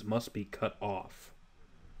 heads must be cut off.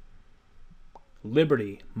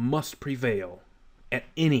 Liberty must prevail at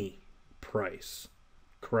any price,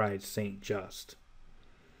 cried Saint Just,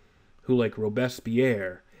 who, like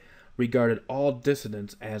Robespierre, regarded all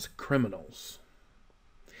dissidents as criminals.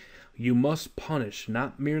 You must punish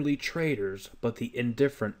not merely traitors, but the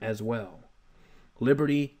indifferent as well.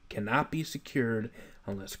 Liberty cannot be secured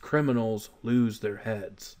unless criminals lose their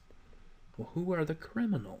heads. Well, who are the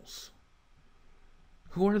criminals?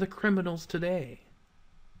 Who are the criminals today?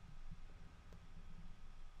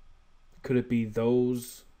 Could it be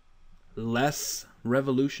those less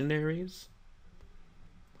revolutionaries?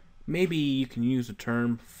 Maybe you can use the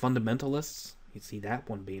term fundamentalists. You see that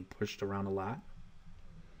one being pushed around a lot.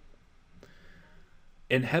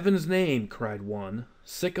 In heaven's name, cried one,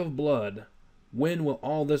 sick of blood, when will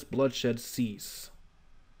all this bloodshed cease?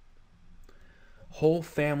 Whole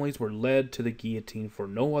families were led to the guillotine for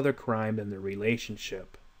no other crime than their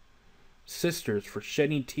relationship. Sisters for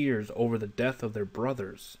shedding tears over the death of their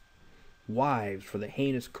brothers. Wives for the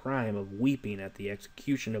heinous crime of weeping at the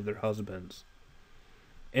execution of their husbands.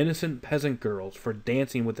 Innocent peasant girls for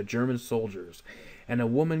dancing with the German soldiers, and a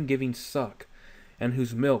woman giving suck, and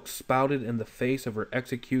whose milk spouted in the face of her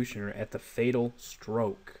executioner at the fatal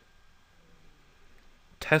stroke,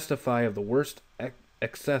 testify of the worst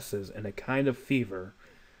excesses in a kind of fever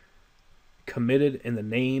committed in the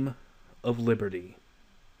name of liberty.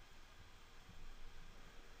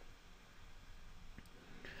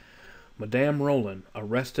 Madame Roland,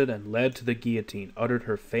 arrested and led to the guillotine, uttered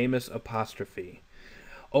her famous apostrophe,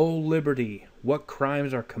 "O liberty, what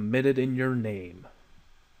crimes are committed in your name?"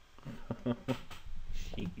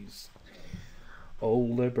 Jeez. "O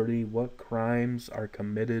liberty, what crimes are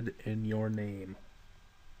committed in your name?"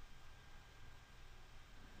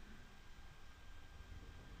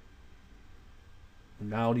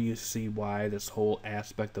 Now do you see why this whole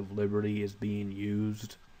aspect of liberty is being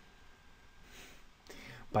used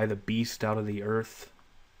by the beast out of the earth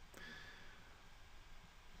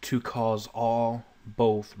to cause all,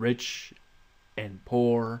 both rich and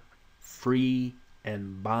poor, free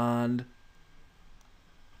and bond,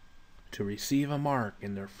 to receive a mark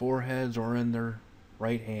in their foreheads or in their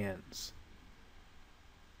right hands?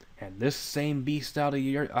 And this same beast out of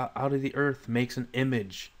the earth makes an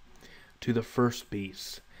image to the first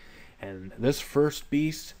beast, and this first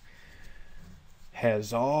beast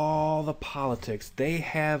has all the politics. They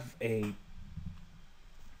have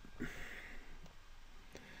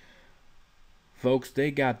folks,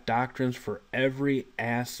 they got doctrines for every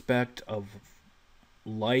aspect of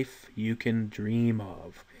life you can dream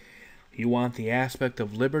of. You want the aspect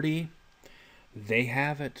of liberty? They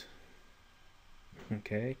have it.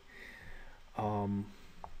 Okay?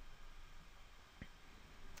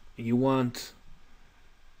 You want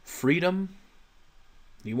freedom?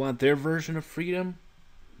 You want their version of freedom?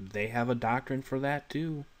 They have a doctrine for that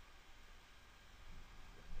too.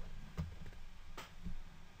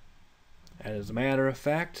 As a matter of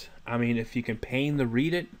fact, I mean, if you can pain to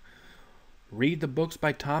read it, read the books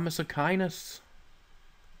by Thomas Aquinas.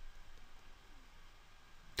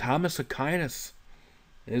 Thomas Aquinas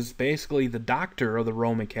is basically the doctor of the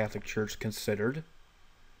Roman Catholic Church considered.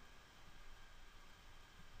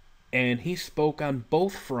 And he spoke on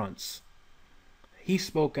both fronts. He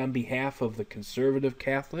spoke on behalf of the conservative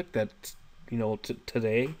Catholic that,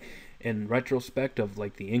 today, in retrospect of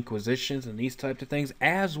like the Inquisitions and these types of things,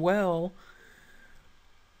 as well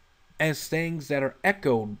as things that are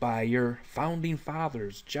echoed by your founding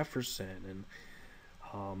fathers, Jefferson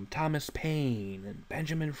and Thomas Paine and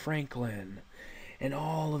Benjamin Franklin and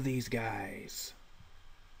all of these guys.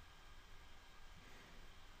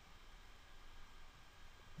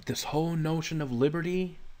 This whole notion of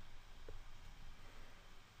liberty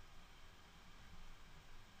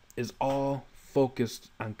is all focused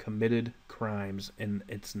on committed crimes in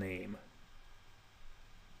its name.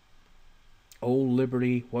 Oh,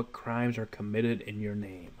 liberty, what crimes are committed in your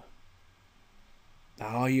name?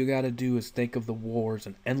 Now, all you got to do is think of the wars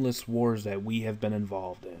and endless wars that we have been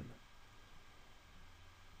involved in.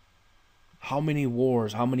 How many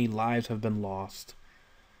wars, how many lives have been lost?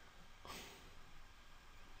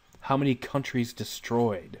 How many countries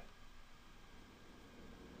destroyed?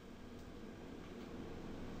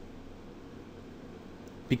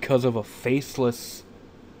 Because of a faceless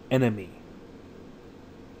enemy.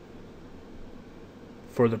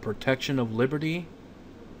 For the protection of liberty?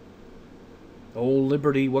 Oh,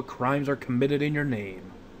 liberty, what crimes are committed in your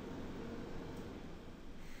name?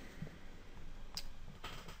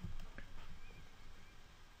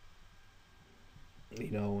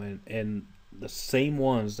 And the same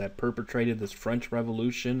ones that perpetrated this French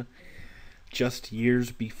Revolution just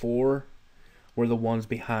years before were the ones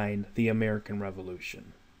behind the American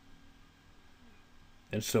Revolution.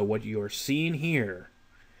 And so what you are seeing here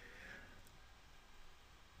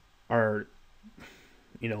are,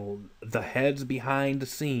 the heads behind the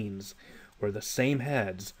scenes were the same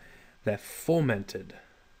heads that fomented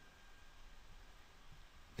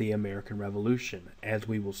the American Revolution, as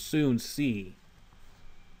we will soon see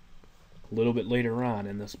a little bit later on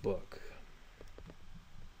in this book.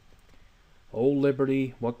 O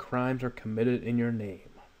liberty, what crimes are committed in your name?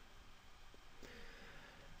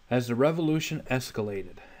 As the revolution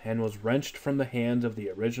escalated and was wrenched from the hands of the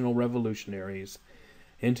original revolutionaries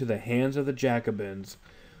into the hands of the Jacobins,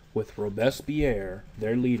 with Robespierre,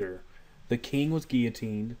 their leader, the king was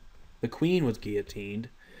guillotined, the queen was guillotined,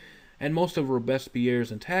 and most of Robespierre's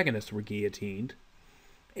antagonists were guillotined.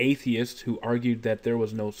 Atheists who argued that there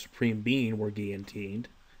was no supreme being were guillotined.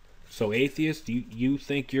 So atheists, you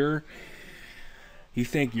think you're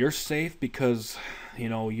safe because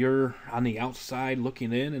you're on the outside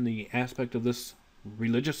looking in the aspect of this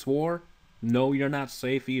religious war? No, you're not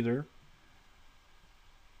safe either.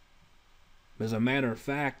 As a matter of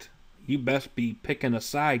fact, you best be picking a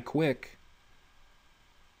side quick.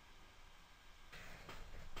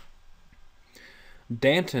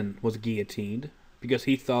 Danton was guillotined because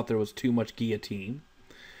he thought there was too much guillotine.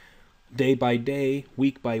 Day by day,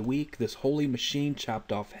 week by week, this holy machine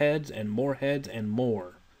chopped off heads and more heads and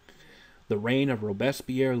more. The reign of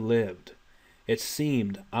Robespierre lived. It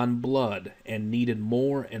seemed on blood and needed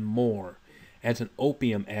more and more, as an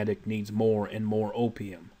opium addict needs more and more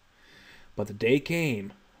opium. But the day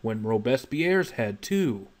came when Robespierre's head,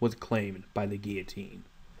 too, was claimed by the guillotine.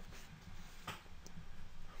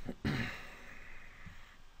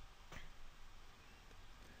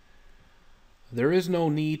 There is no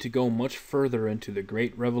need to go much further into the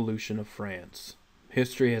Great Revolution of France.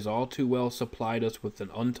 History has all too well supplied us with an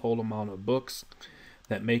untold amount of books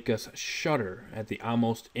that make us shudder at the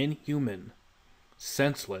almost inhuman,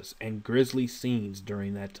 senseless, and grisly scenes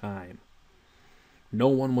during that time. No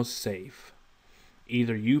one was safe.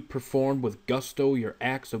 Either you performed with gusto your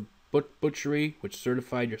acts of butchery which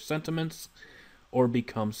certified your sentiments, or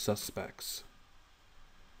become suspects.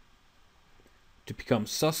 To become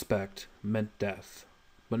suspect meant death,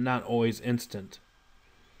 but not always instant.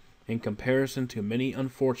 In comparison to many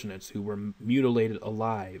unfortunates who were mutilated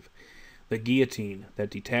alive, the guillotine that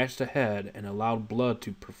detached the head and allowed blood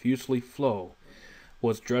to profusely flow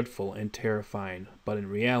was dreadful and terrifying, but in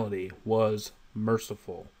reality was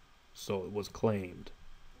merciful, so it was claimed.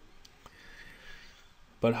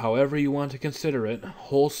 But however you want to consider it,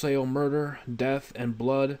 wholesale murder, death, and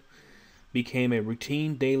blood became a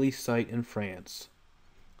routine daily sight in France.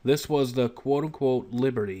 This was the quote-unquote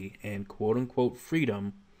liberty and quote-unquote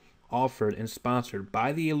freedom offered and sponsored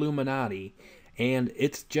by the Illuminati and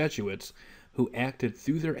its Jesuits, who acted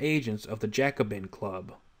through their agents of the Jacobin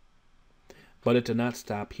Club. But it did not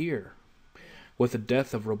stop here. With the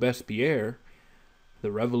death of Robespierre,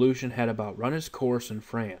 the revolution had about run its course in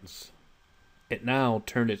France. It now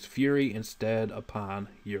turned its fury instead upon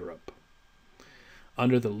Europe.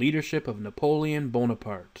 Under the leadership of Napoleon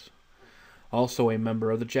Bonaparte, also a member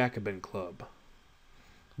of the Jacobin Club,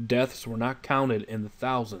 deaths were not counted in the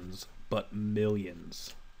thousands, but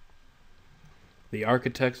millions. The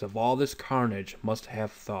architects of all this carnage must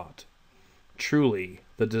have thought. Truly,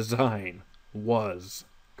 the design was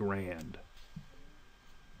grand.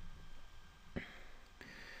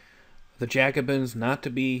 The Jacobins, not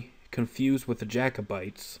to be confused with the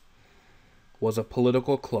Jacobites, was a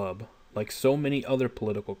political club, like so many other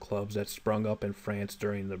political clubs that sprung up in France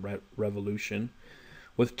during the Revolution,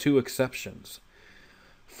 with two exceptions.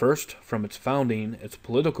 First, from its founding, its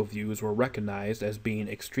political views were recognized as being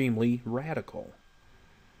extremely radical.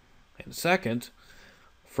 And second,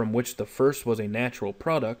 from which the first was a natural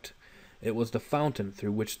product, it was the fountain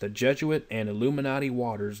through which the Jesuit and Illuminati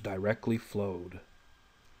waters directly flowed.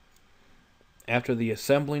 After the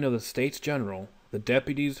assembling of the States General, the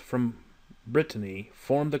deputies from Brittany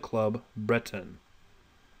formed the club Breton.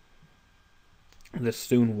 This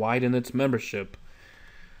soon widened its membership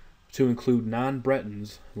to include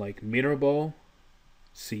non-Bretons like Mirabeau,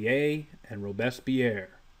 Sieyes, and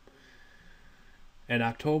Robespierre. In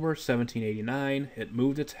October 1789, it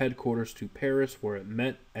moved its headquarters to Paris, where it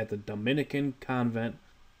met at the Dominican convent,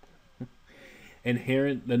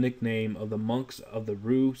 inherent the nickname of the monks of the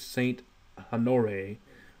Rue Saint-Honoré,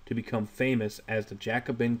 to become famous as the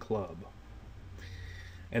Jacobin Club.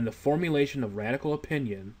 And the formulation of radical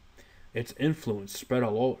opinion, its influence spread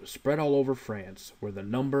all over France, where the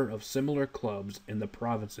number of similar clubs in the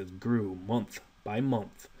provinces grew month by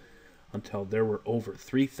month until there were over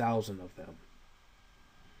 3,000 of them.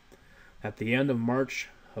 At the end of March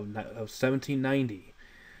of 1790,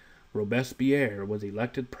 Robespierre was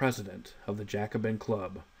elected president of the Jacobin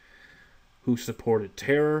Club, who supported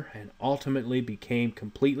terror and ultimately became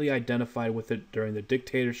completely identified with it during his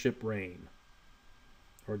dictatorship reign.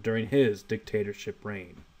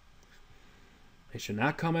 It should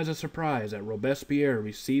not come as a surprise that Robespierre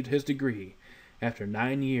received his degree after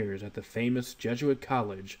 9 years at the famous Jesuit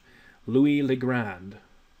college Louis le Grand,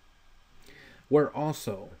 where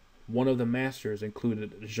also one of the masters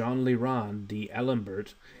included Jean Léron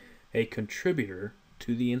d'Alembert, a contributor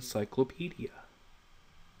to the encyclopedia.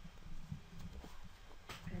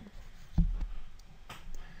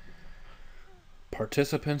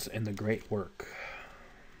 Participants in the great work.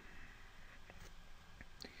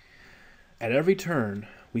 At every turn,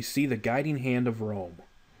 we see the guiding hand of Rome,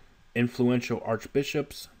 influential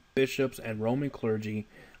archbishops, bishops, and Roman clergy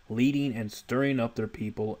leading and stirring up their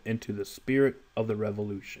people into the spirit of the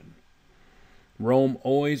revolution. Rome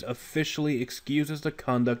always officially excuses the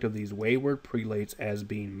conduct of these wayward prelates as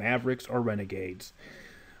being mavericks or renegades,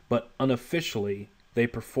 but unofficially they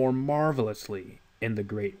perform marvelously in the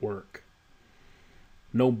great work.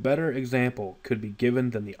 No better example could be given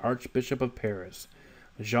than the Archbishop of Paris,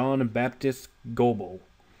 Jean-Baptiste Gobel,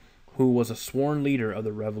 who was a sworn leader of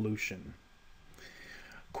the revolution.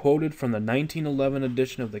 Quoted from the 1911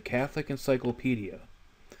 edition of the Catholic Encyclopedia,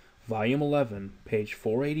 Volume 11, page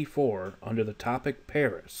 484, under the topic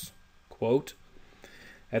Paris, quote,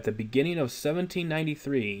 "At the beginning of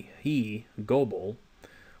 1793, he, Gobel,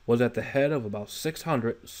 was at the head of about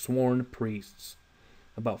 600 sworn priests,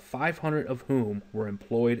 about 500 of whom were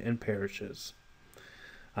employed in parishes.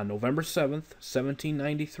 On November 7th,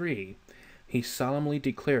 1793, he solemnly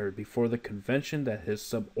declared before the convention that his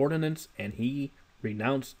subordinates and he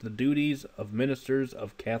renounced the duties of ministers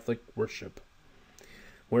of Catholic worship,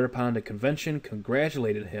 whereupon the convention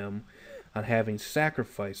congratulated him on having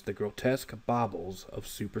sacrificed the grotesque baubles of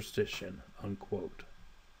superstition." Unquote.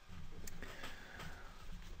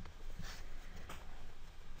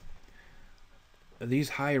 These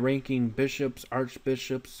high-ranking bishops,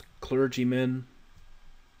 archbishops, clergymen,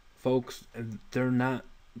 folks, they're not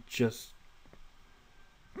just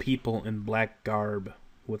people in black garb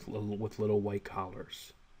with little white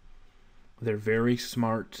collars. They're very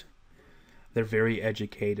smart. They're very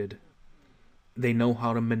educated. They know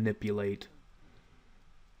how to manipulate.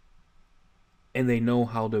 And they know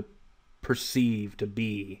how to perceive to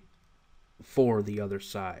be for the other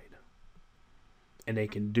side. And they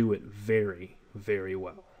can do it very, very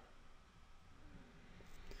well.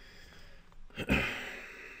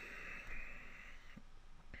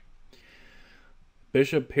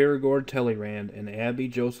 Bishop Perigord Talleyrand and Abbé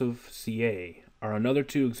Joseph Sieyes are another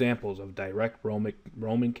two examples of direct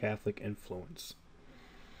Roman Catholic influence.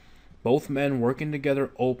 Both men working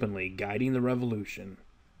together openly, guiding the revolution.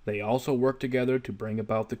 They also worked together to bring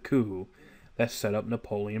about the coup that set up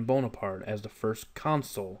Napoleon Bonaparte as the first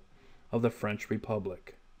consul of the French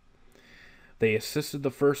Republic. They assisted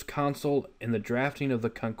the first consul in the drafting of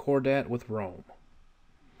the Concordat with Rome.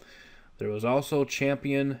 There was also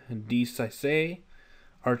Champion de Cisse,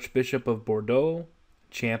 Archbishop of Bordeaux,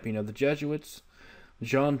 champion of the Jesuits,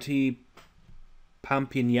 Jean T.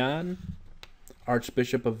 Pampignan,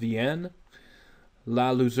 Archbishop of Vienne,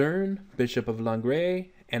 La Luzerne, Bishop of Langres,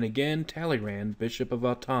 and again Talleyrand, Bishop of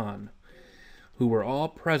Autun, who were all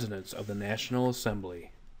presidents of the National Assembly.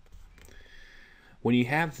 When you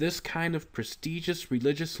have this kind of prestigious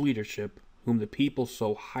religious leadership, whom the people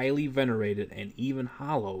so highly venerated and even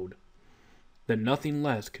hallowed, then nothing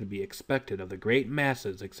less could be expected of the great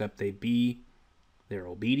masses except they be their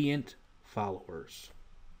obedient followers.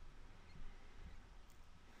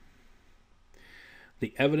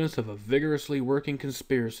 The evidence of a vigorously working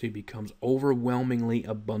conspiracy becomes overwhelmingly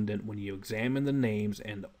abundant when you examine the names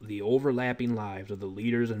and the overlapping lives of the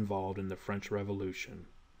leaders involved in the French Revolution.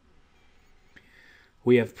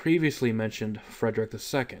 We have previously mentioned Frederick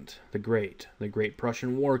II, the Great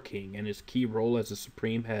Prussian War King, and his key role as the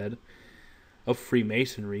supreme head of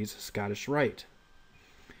Freemasonry's Scottish Rite.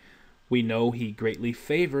 We know he greatly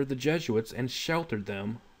favored the Jesuits and sheltered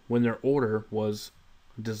them when their order was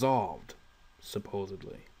dissolved,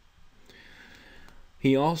 supposedly.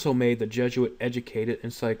 He also made the Jesuit-educated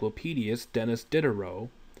encyclopedist Denis Diderot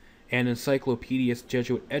and encyclopedist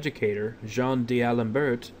Jesuit educator Jean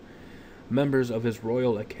d'Alembert members of his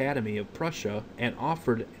Royal Academy of Prussia and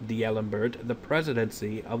offered d'Alembert the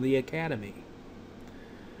presidency of the Academy,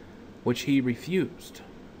 which he refused.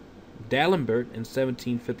 D'Alembert in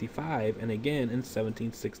 1755 and again in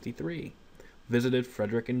 1763 visited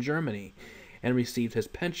Frederick in Germany and received his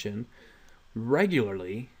pension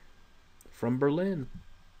regularly from Berlin.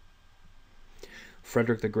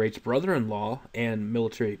 Frederick the Great's brother-in-law and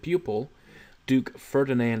military pupil, Duke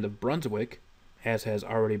Ferdinand of Brunswick, as has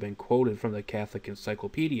already been quoted from the Catholic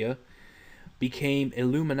Encyclopedia, became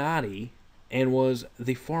Illuminati and was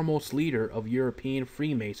the foremost leader of European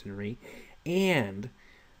Freemasonry and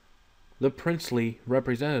the princely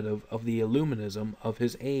representative of the Illuminism of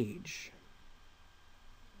his age.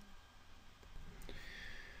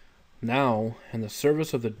 Now, in the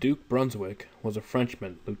service of the Duke Brunswick was a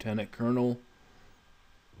Frenchman, Lieutenant Colonel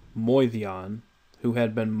Moyvion, who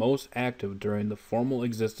had been most active during the formal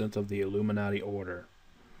existence of the Illuminati order,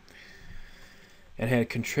 and had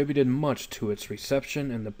contributed much to its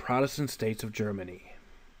reception in the Protestant states of Germany.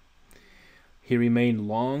 He remained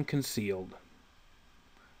long concealed.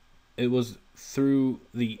 It was through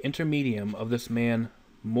the intermedium of this man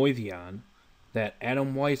Moyvion that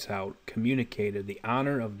Adam Weishaupt communicated the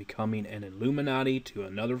honor of becoming an Illuminati to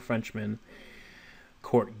another Frenchman,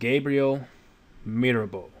 Count Gabriel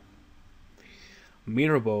Mirabeau.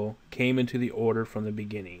 Mirabeau came into the order from the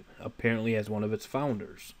beginning, apparently as one of its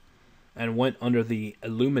founders, and went under the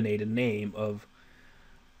illuminated name of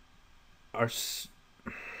Arcellus,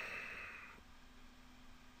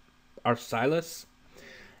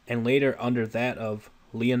 and later under that of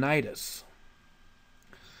Leonidas.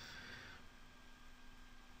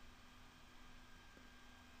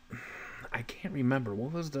 I can't remember.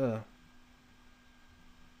 Wasn't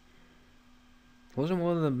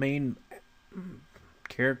one of the main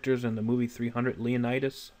characters in the movie 300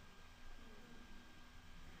 Leonidas?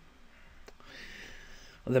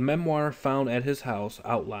 The memoir found at his house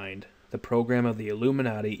outlined the program of the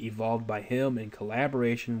Illuminati evolved by him in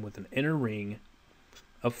collaboration with an inner ring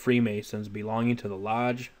of Freemasons belonging to the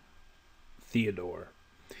Lodge Theodore.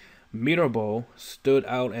 Mirabeau stood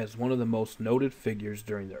out as one of the most noted figures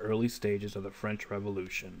during the early stages of the French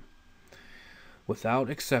Revolution. Without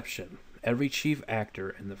exception, every chief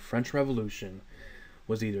actor in the French Revolution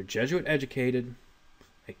was either Jesuit educated,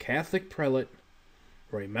 a Catholic prelate,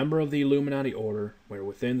 or a member of the Illuminati order, where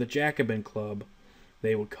within the Jacobin Club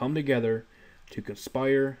they would come together to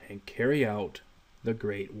conspire and carry out the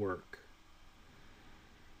great work,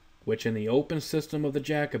 which in the open system of the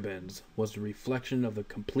Jacobins was the reflection of the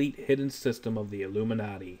complete hidden system of the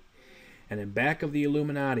Illuminati, and in back of the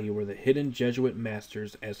Illuminati were the hidden Jesuit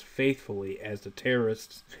masters as faithfully as the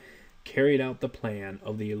terrorists carried out the plan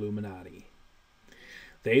of the Illuminati.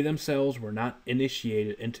 They themselves were not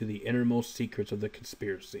initiated into the innermost secrets of the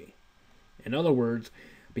conspiracy. In other words,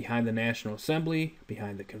 behind the National Assembly,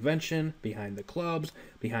 behind the Convention, behind the clubs,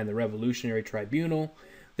 behind the Revolutionary Tribunal,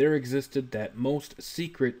 there existed that most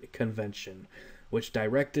secret convention, which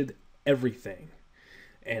directed everything,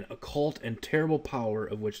 an occult and terrible power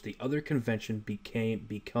of which the other convention became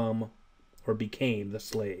the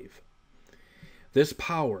slave. This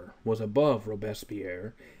power was above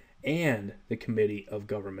Robespierre and the Committee of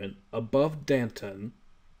Government above Danton,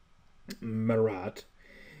 Marat,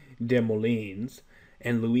 Desmoulins,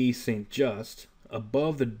 and Louis Saint Just,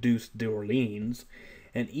 above the Duce d'Orleans,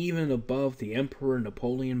 and even above the Emperor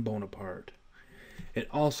Napoleon Bonaparte. It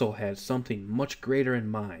also had something much greater in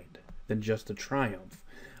mind than just the triumph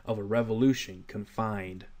of a revolution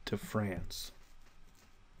confined to France.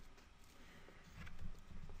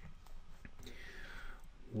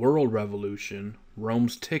 World Revolution,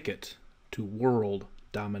 Rome's ticket to world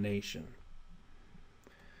domination.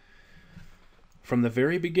 From the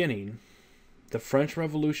very beginning, the French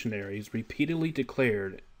revolutionaries repeatedly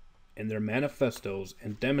declared in their manifestos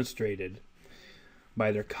and demonstrated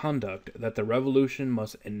by their conduct that the revolution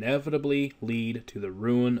must inevitably lead to the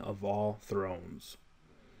ruin of all thrones.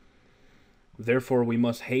 Therefore, we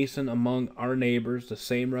must hasten among our neighbors the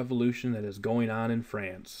same revolution that is going on in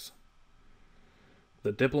France.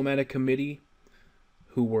 The diplomatic committee,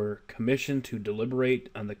 who were commissioned to deliberate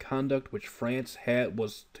on the conduct which France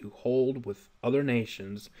was to hold with other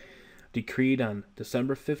nations, decreed on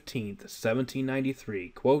December 15th, 1793,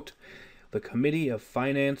 quote, "The Committee of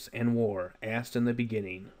Finance and War asked in the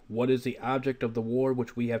beginning, what is the object of the war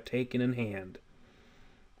which we have taken in hand?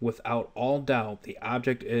 Without all doubt, the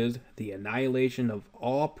object is the annihilation of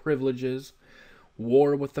all privileges,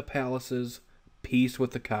 war with the palaces, peace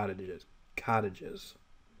with the cottages.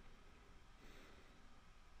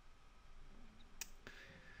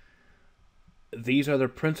 These are the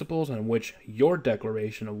principles on which your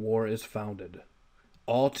declaration of war is founded.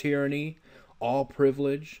 All tyranny, all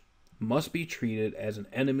privilege, must be treated as an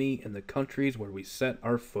enemy in the countries where we set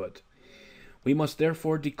our foot. We must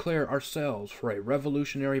therefore declare ourselves for a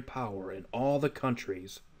revolutionary power in all the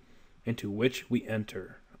countries into which we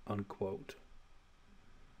enter." Unquote.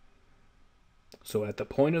 So at the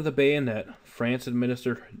point of the bayonet, France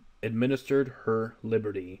administered her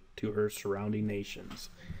liberty to her surrounding nations.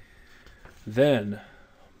 Then,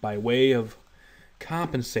 by way of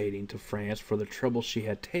compensating to France for the trouble she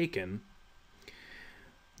had taken,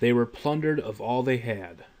 they were plundered of all they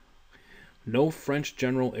had. No French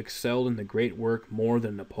general excelled in the great work more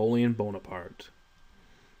than Napoleon Bonaparte.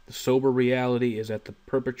 The sober reality is that the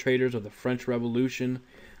perpetrators of the French Revolution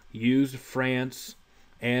used France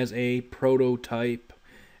as a prototype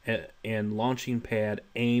and launching pad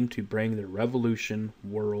aimed to bring their revolution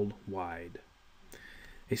worldwide.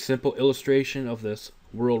 A simple illustration of this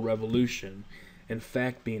world revolution, in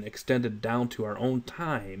fact being extended down to our own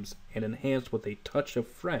times and enhanced with a touch of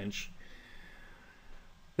French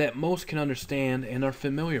that most can understand and are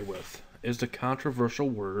familiar with, is the controversial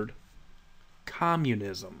word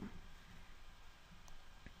communism.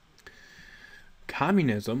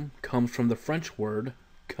 Communism comes from the French word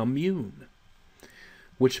commune,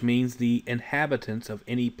 which means the inhabitants of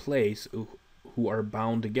any place who are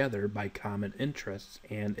bound together by common interests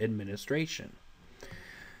and administration,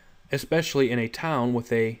 especially in a town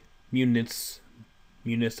with a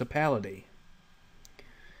municipality.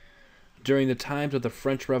 During the times of the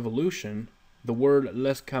French Revolution, the word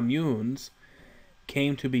les communes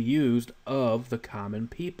came to be used of the common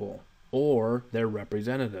people, or their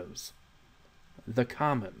representatives, the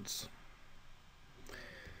commons.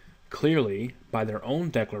 Clearly, by their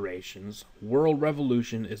own declarations, world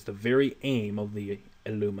revolution is the very aim of the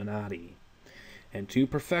Illuminati, and to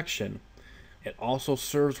perfection, it also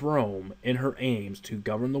serves Rome in her aims to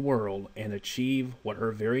govern the world and achieve what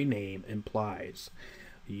her very name implies: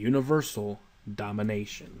 universal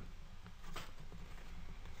domination.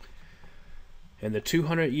 In the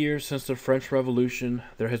 200 years since the French Revolution,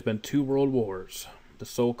 there has been 2 world wars, the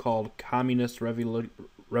so-called Communist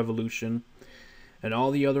Revolution, and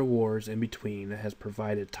all the other wars in between that has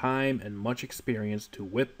provided time and much experience to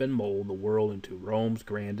whip and mold the world into Rome's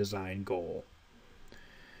grand design goal.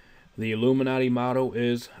 The Illuminati motto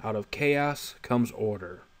is, out of chaos comes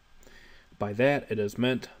order. By that it is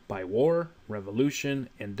meant, by war, revolution,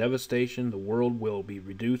 and devastation, the world will be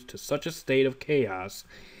reduced to such a state of chaos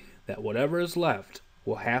that whatever is left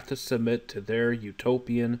will have to submit to their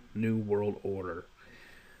utopian new world order.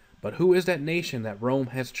 But who is that nation that Rome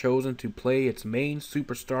has chosen to play its main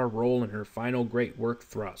superstar role in her final great work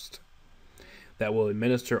thrust, that will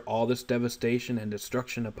administer all this devastation and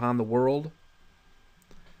destruction upon the world?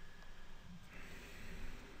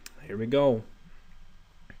 Here we go.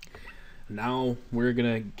 Now we're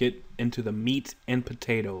going to get into the meat and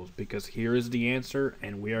potatoes, because here is the answer,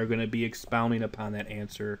 and we are going to be expounding upon that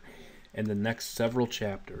answer in the next several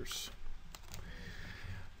chapters.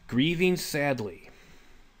 Grieving sadly,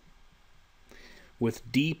 with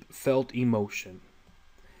deep felt emotion,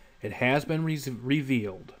 it has been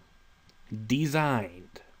revealed,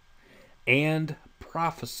 designed, and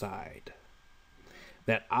prophesied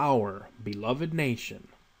that our beloved nation,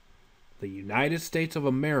 the United States of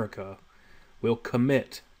America, will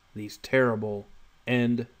commit these terrible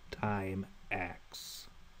end-time acts.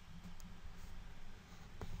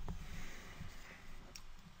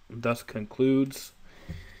 Thus concludes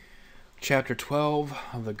Chapter 12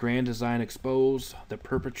 of the Grand Design Exposed, the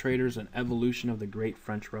Perpetrators and Evolution of the Great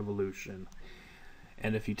French Revolution.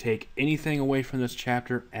 And if you take anything away from this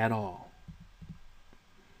chapter at all,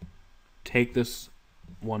 take this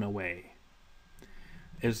one away,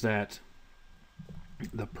 is that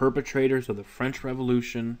the perpetrators of the French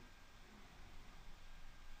Revolution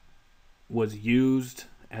was used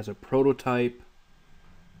as a prototype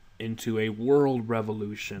into a world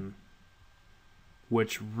revolution,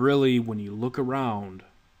 which really, when you look around,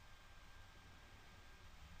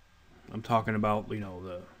 I'm talking about,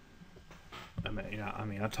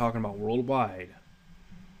 I'm talking about worldwide.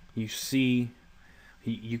 You see,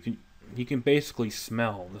 you can basically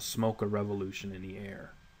smell the smoke of revolution in the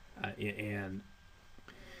air, and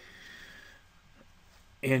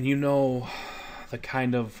you know the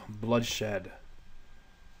kind of bloodshed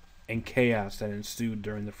and chaos that ensued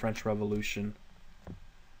during the French Revolution.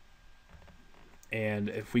 And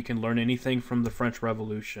if we can learn anything from the French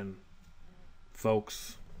Revolution,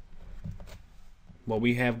 folks, what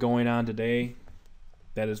we have going on today,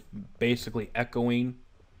 that is basically echoing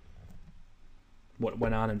what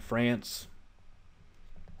went on in France,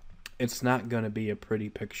 it's not going to be a pretty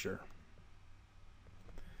picture.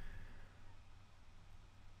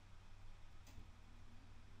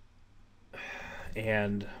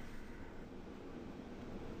 And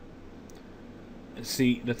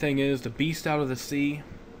see, the thing is, the beast out of the sea,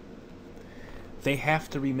 they have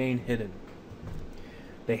to remain hidden.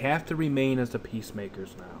 They have to remain as the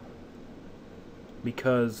peacemakers now.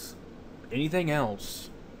 Because anything else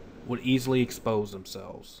would easily expose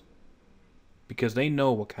themselves. Because they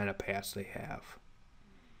know what kind of past they have.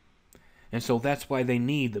 And so that's why they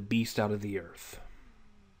need the beast out of the earth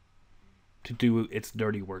to do its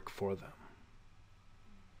dirty work for them.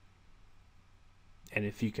 And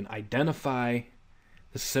if you can identify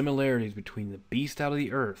the similarities between the beast out of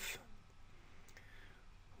the earth,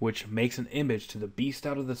 which makes an image to the beast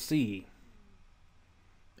out of the sea,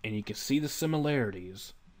 and you can see the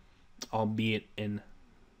similarities, albeit in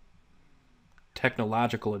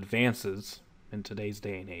technological advances in today's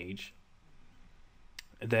day and age,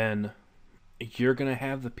 then you're gonna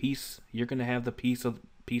have the piece. You're gonna have the piece of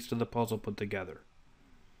the puzzle put together.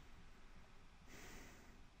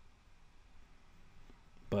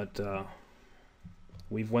 But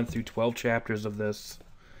we've went through 12 chapters of this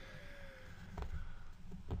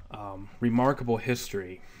remarkable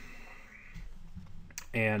history,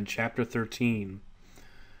 and chapter 13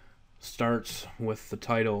 starts with the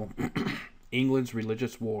title England's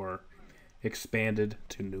Religious War Expanded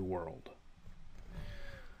to New World.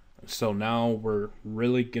 So now we're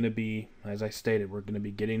really going to be, as I stated, we're going to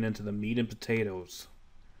be getting into the meat and potatoes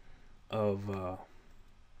of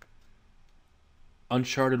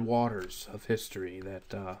uncharted waters of history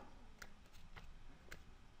that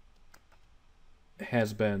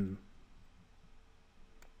has been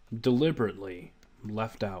deliberately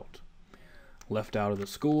left out of the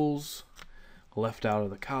schools, left out of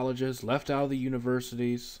the colleges, left out of the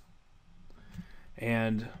universities,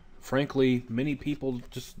 and frankly, many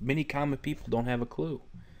common people don't have a clue,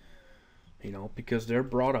 because they're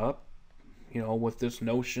brought up, with this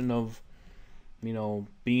notion of,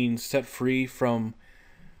 being set free from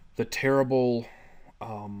the terrible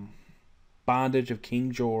bondage of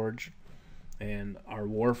King George and our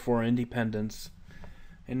war for independence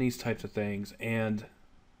and these types of things, and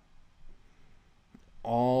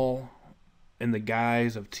all in the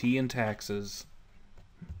guise of tea and taxes.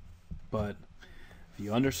 But if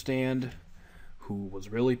you understand who was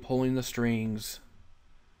really pulling the strings,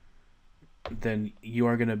 then you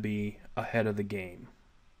are going to be ahead of the game.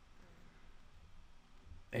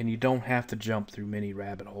 And you don't have to jump through many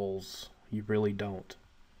rabbit holes. You really don't.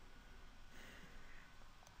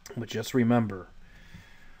 But just remember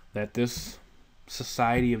that this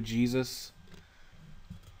Society of Jesus,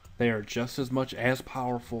 they are just as much as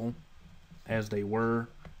powerful as they were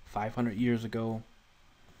 500 years ago.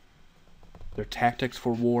 Their tactics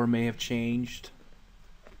for war may have changed,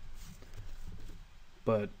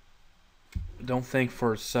 but don't think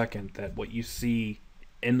for a second that what you see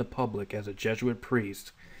in the public as a Jesuit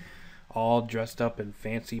priest, all dressed up in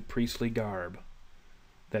fancy priestly garb,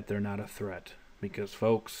 that they're not a threat. Because,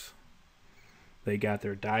 folks, they got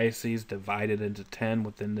their diocese divided into 10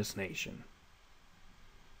 within this nation.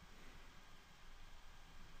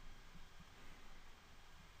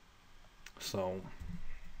 So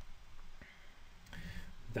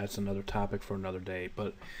that's another topic for another day.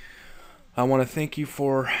 But I want to thank you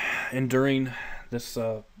for enduring this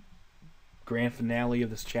grand finale of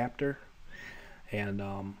this chapter, and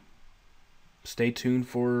stay tuned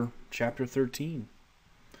for chapter 13.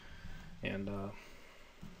 And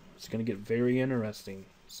it's going to get very interesting.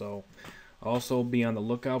 So also be on the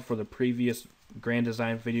lookout for the previous Grand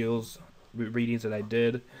Design videos, readings that I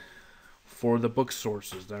did for the book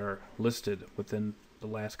sources that are listed within the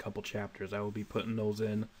last couple chapters. I will be putting those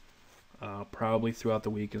in probably throughout the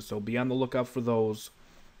week, and so be on the lookout for those.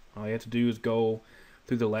 All you have to do is go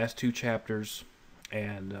through the last 2 chapters,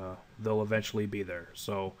 and they'll eventually be there.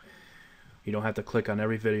 So you don't have to click on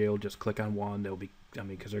every video, just click on one. They'll be,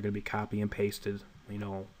 because they're going to be copy and pasted,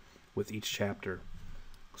 with each chapter.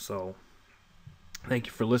 So thank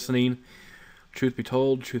you for listening. Truth be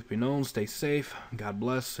told, truth be known, stay safe, God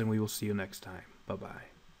bless, and we will see you next time. Bye-bye.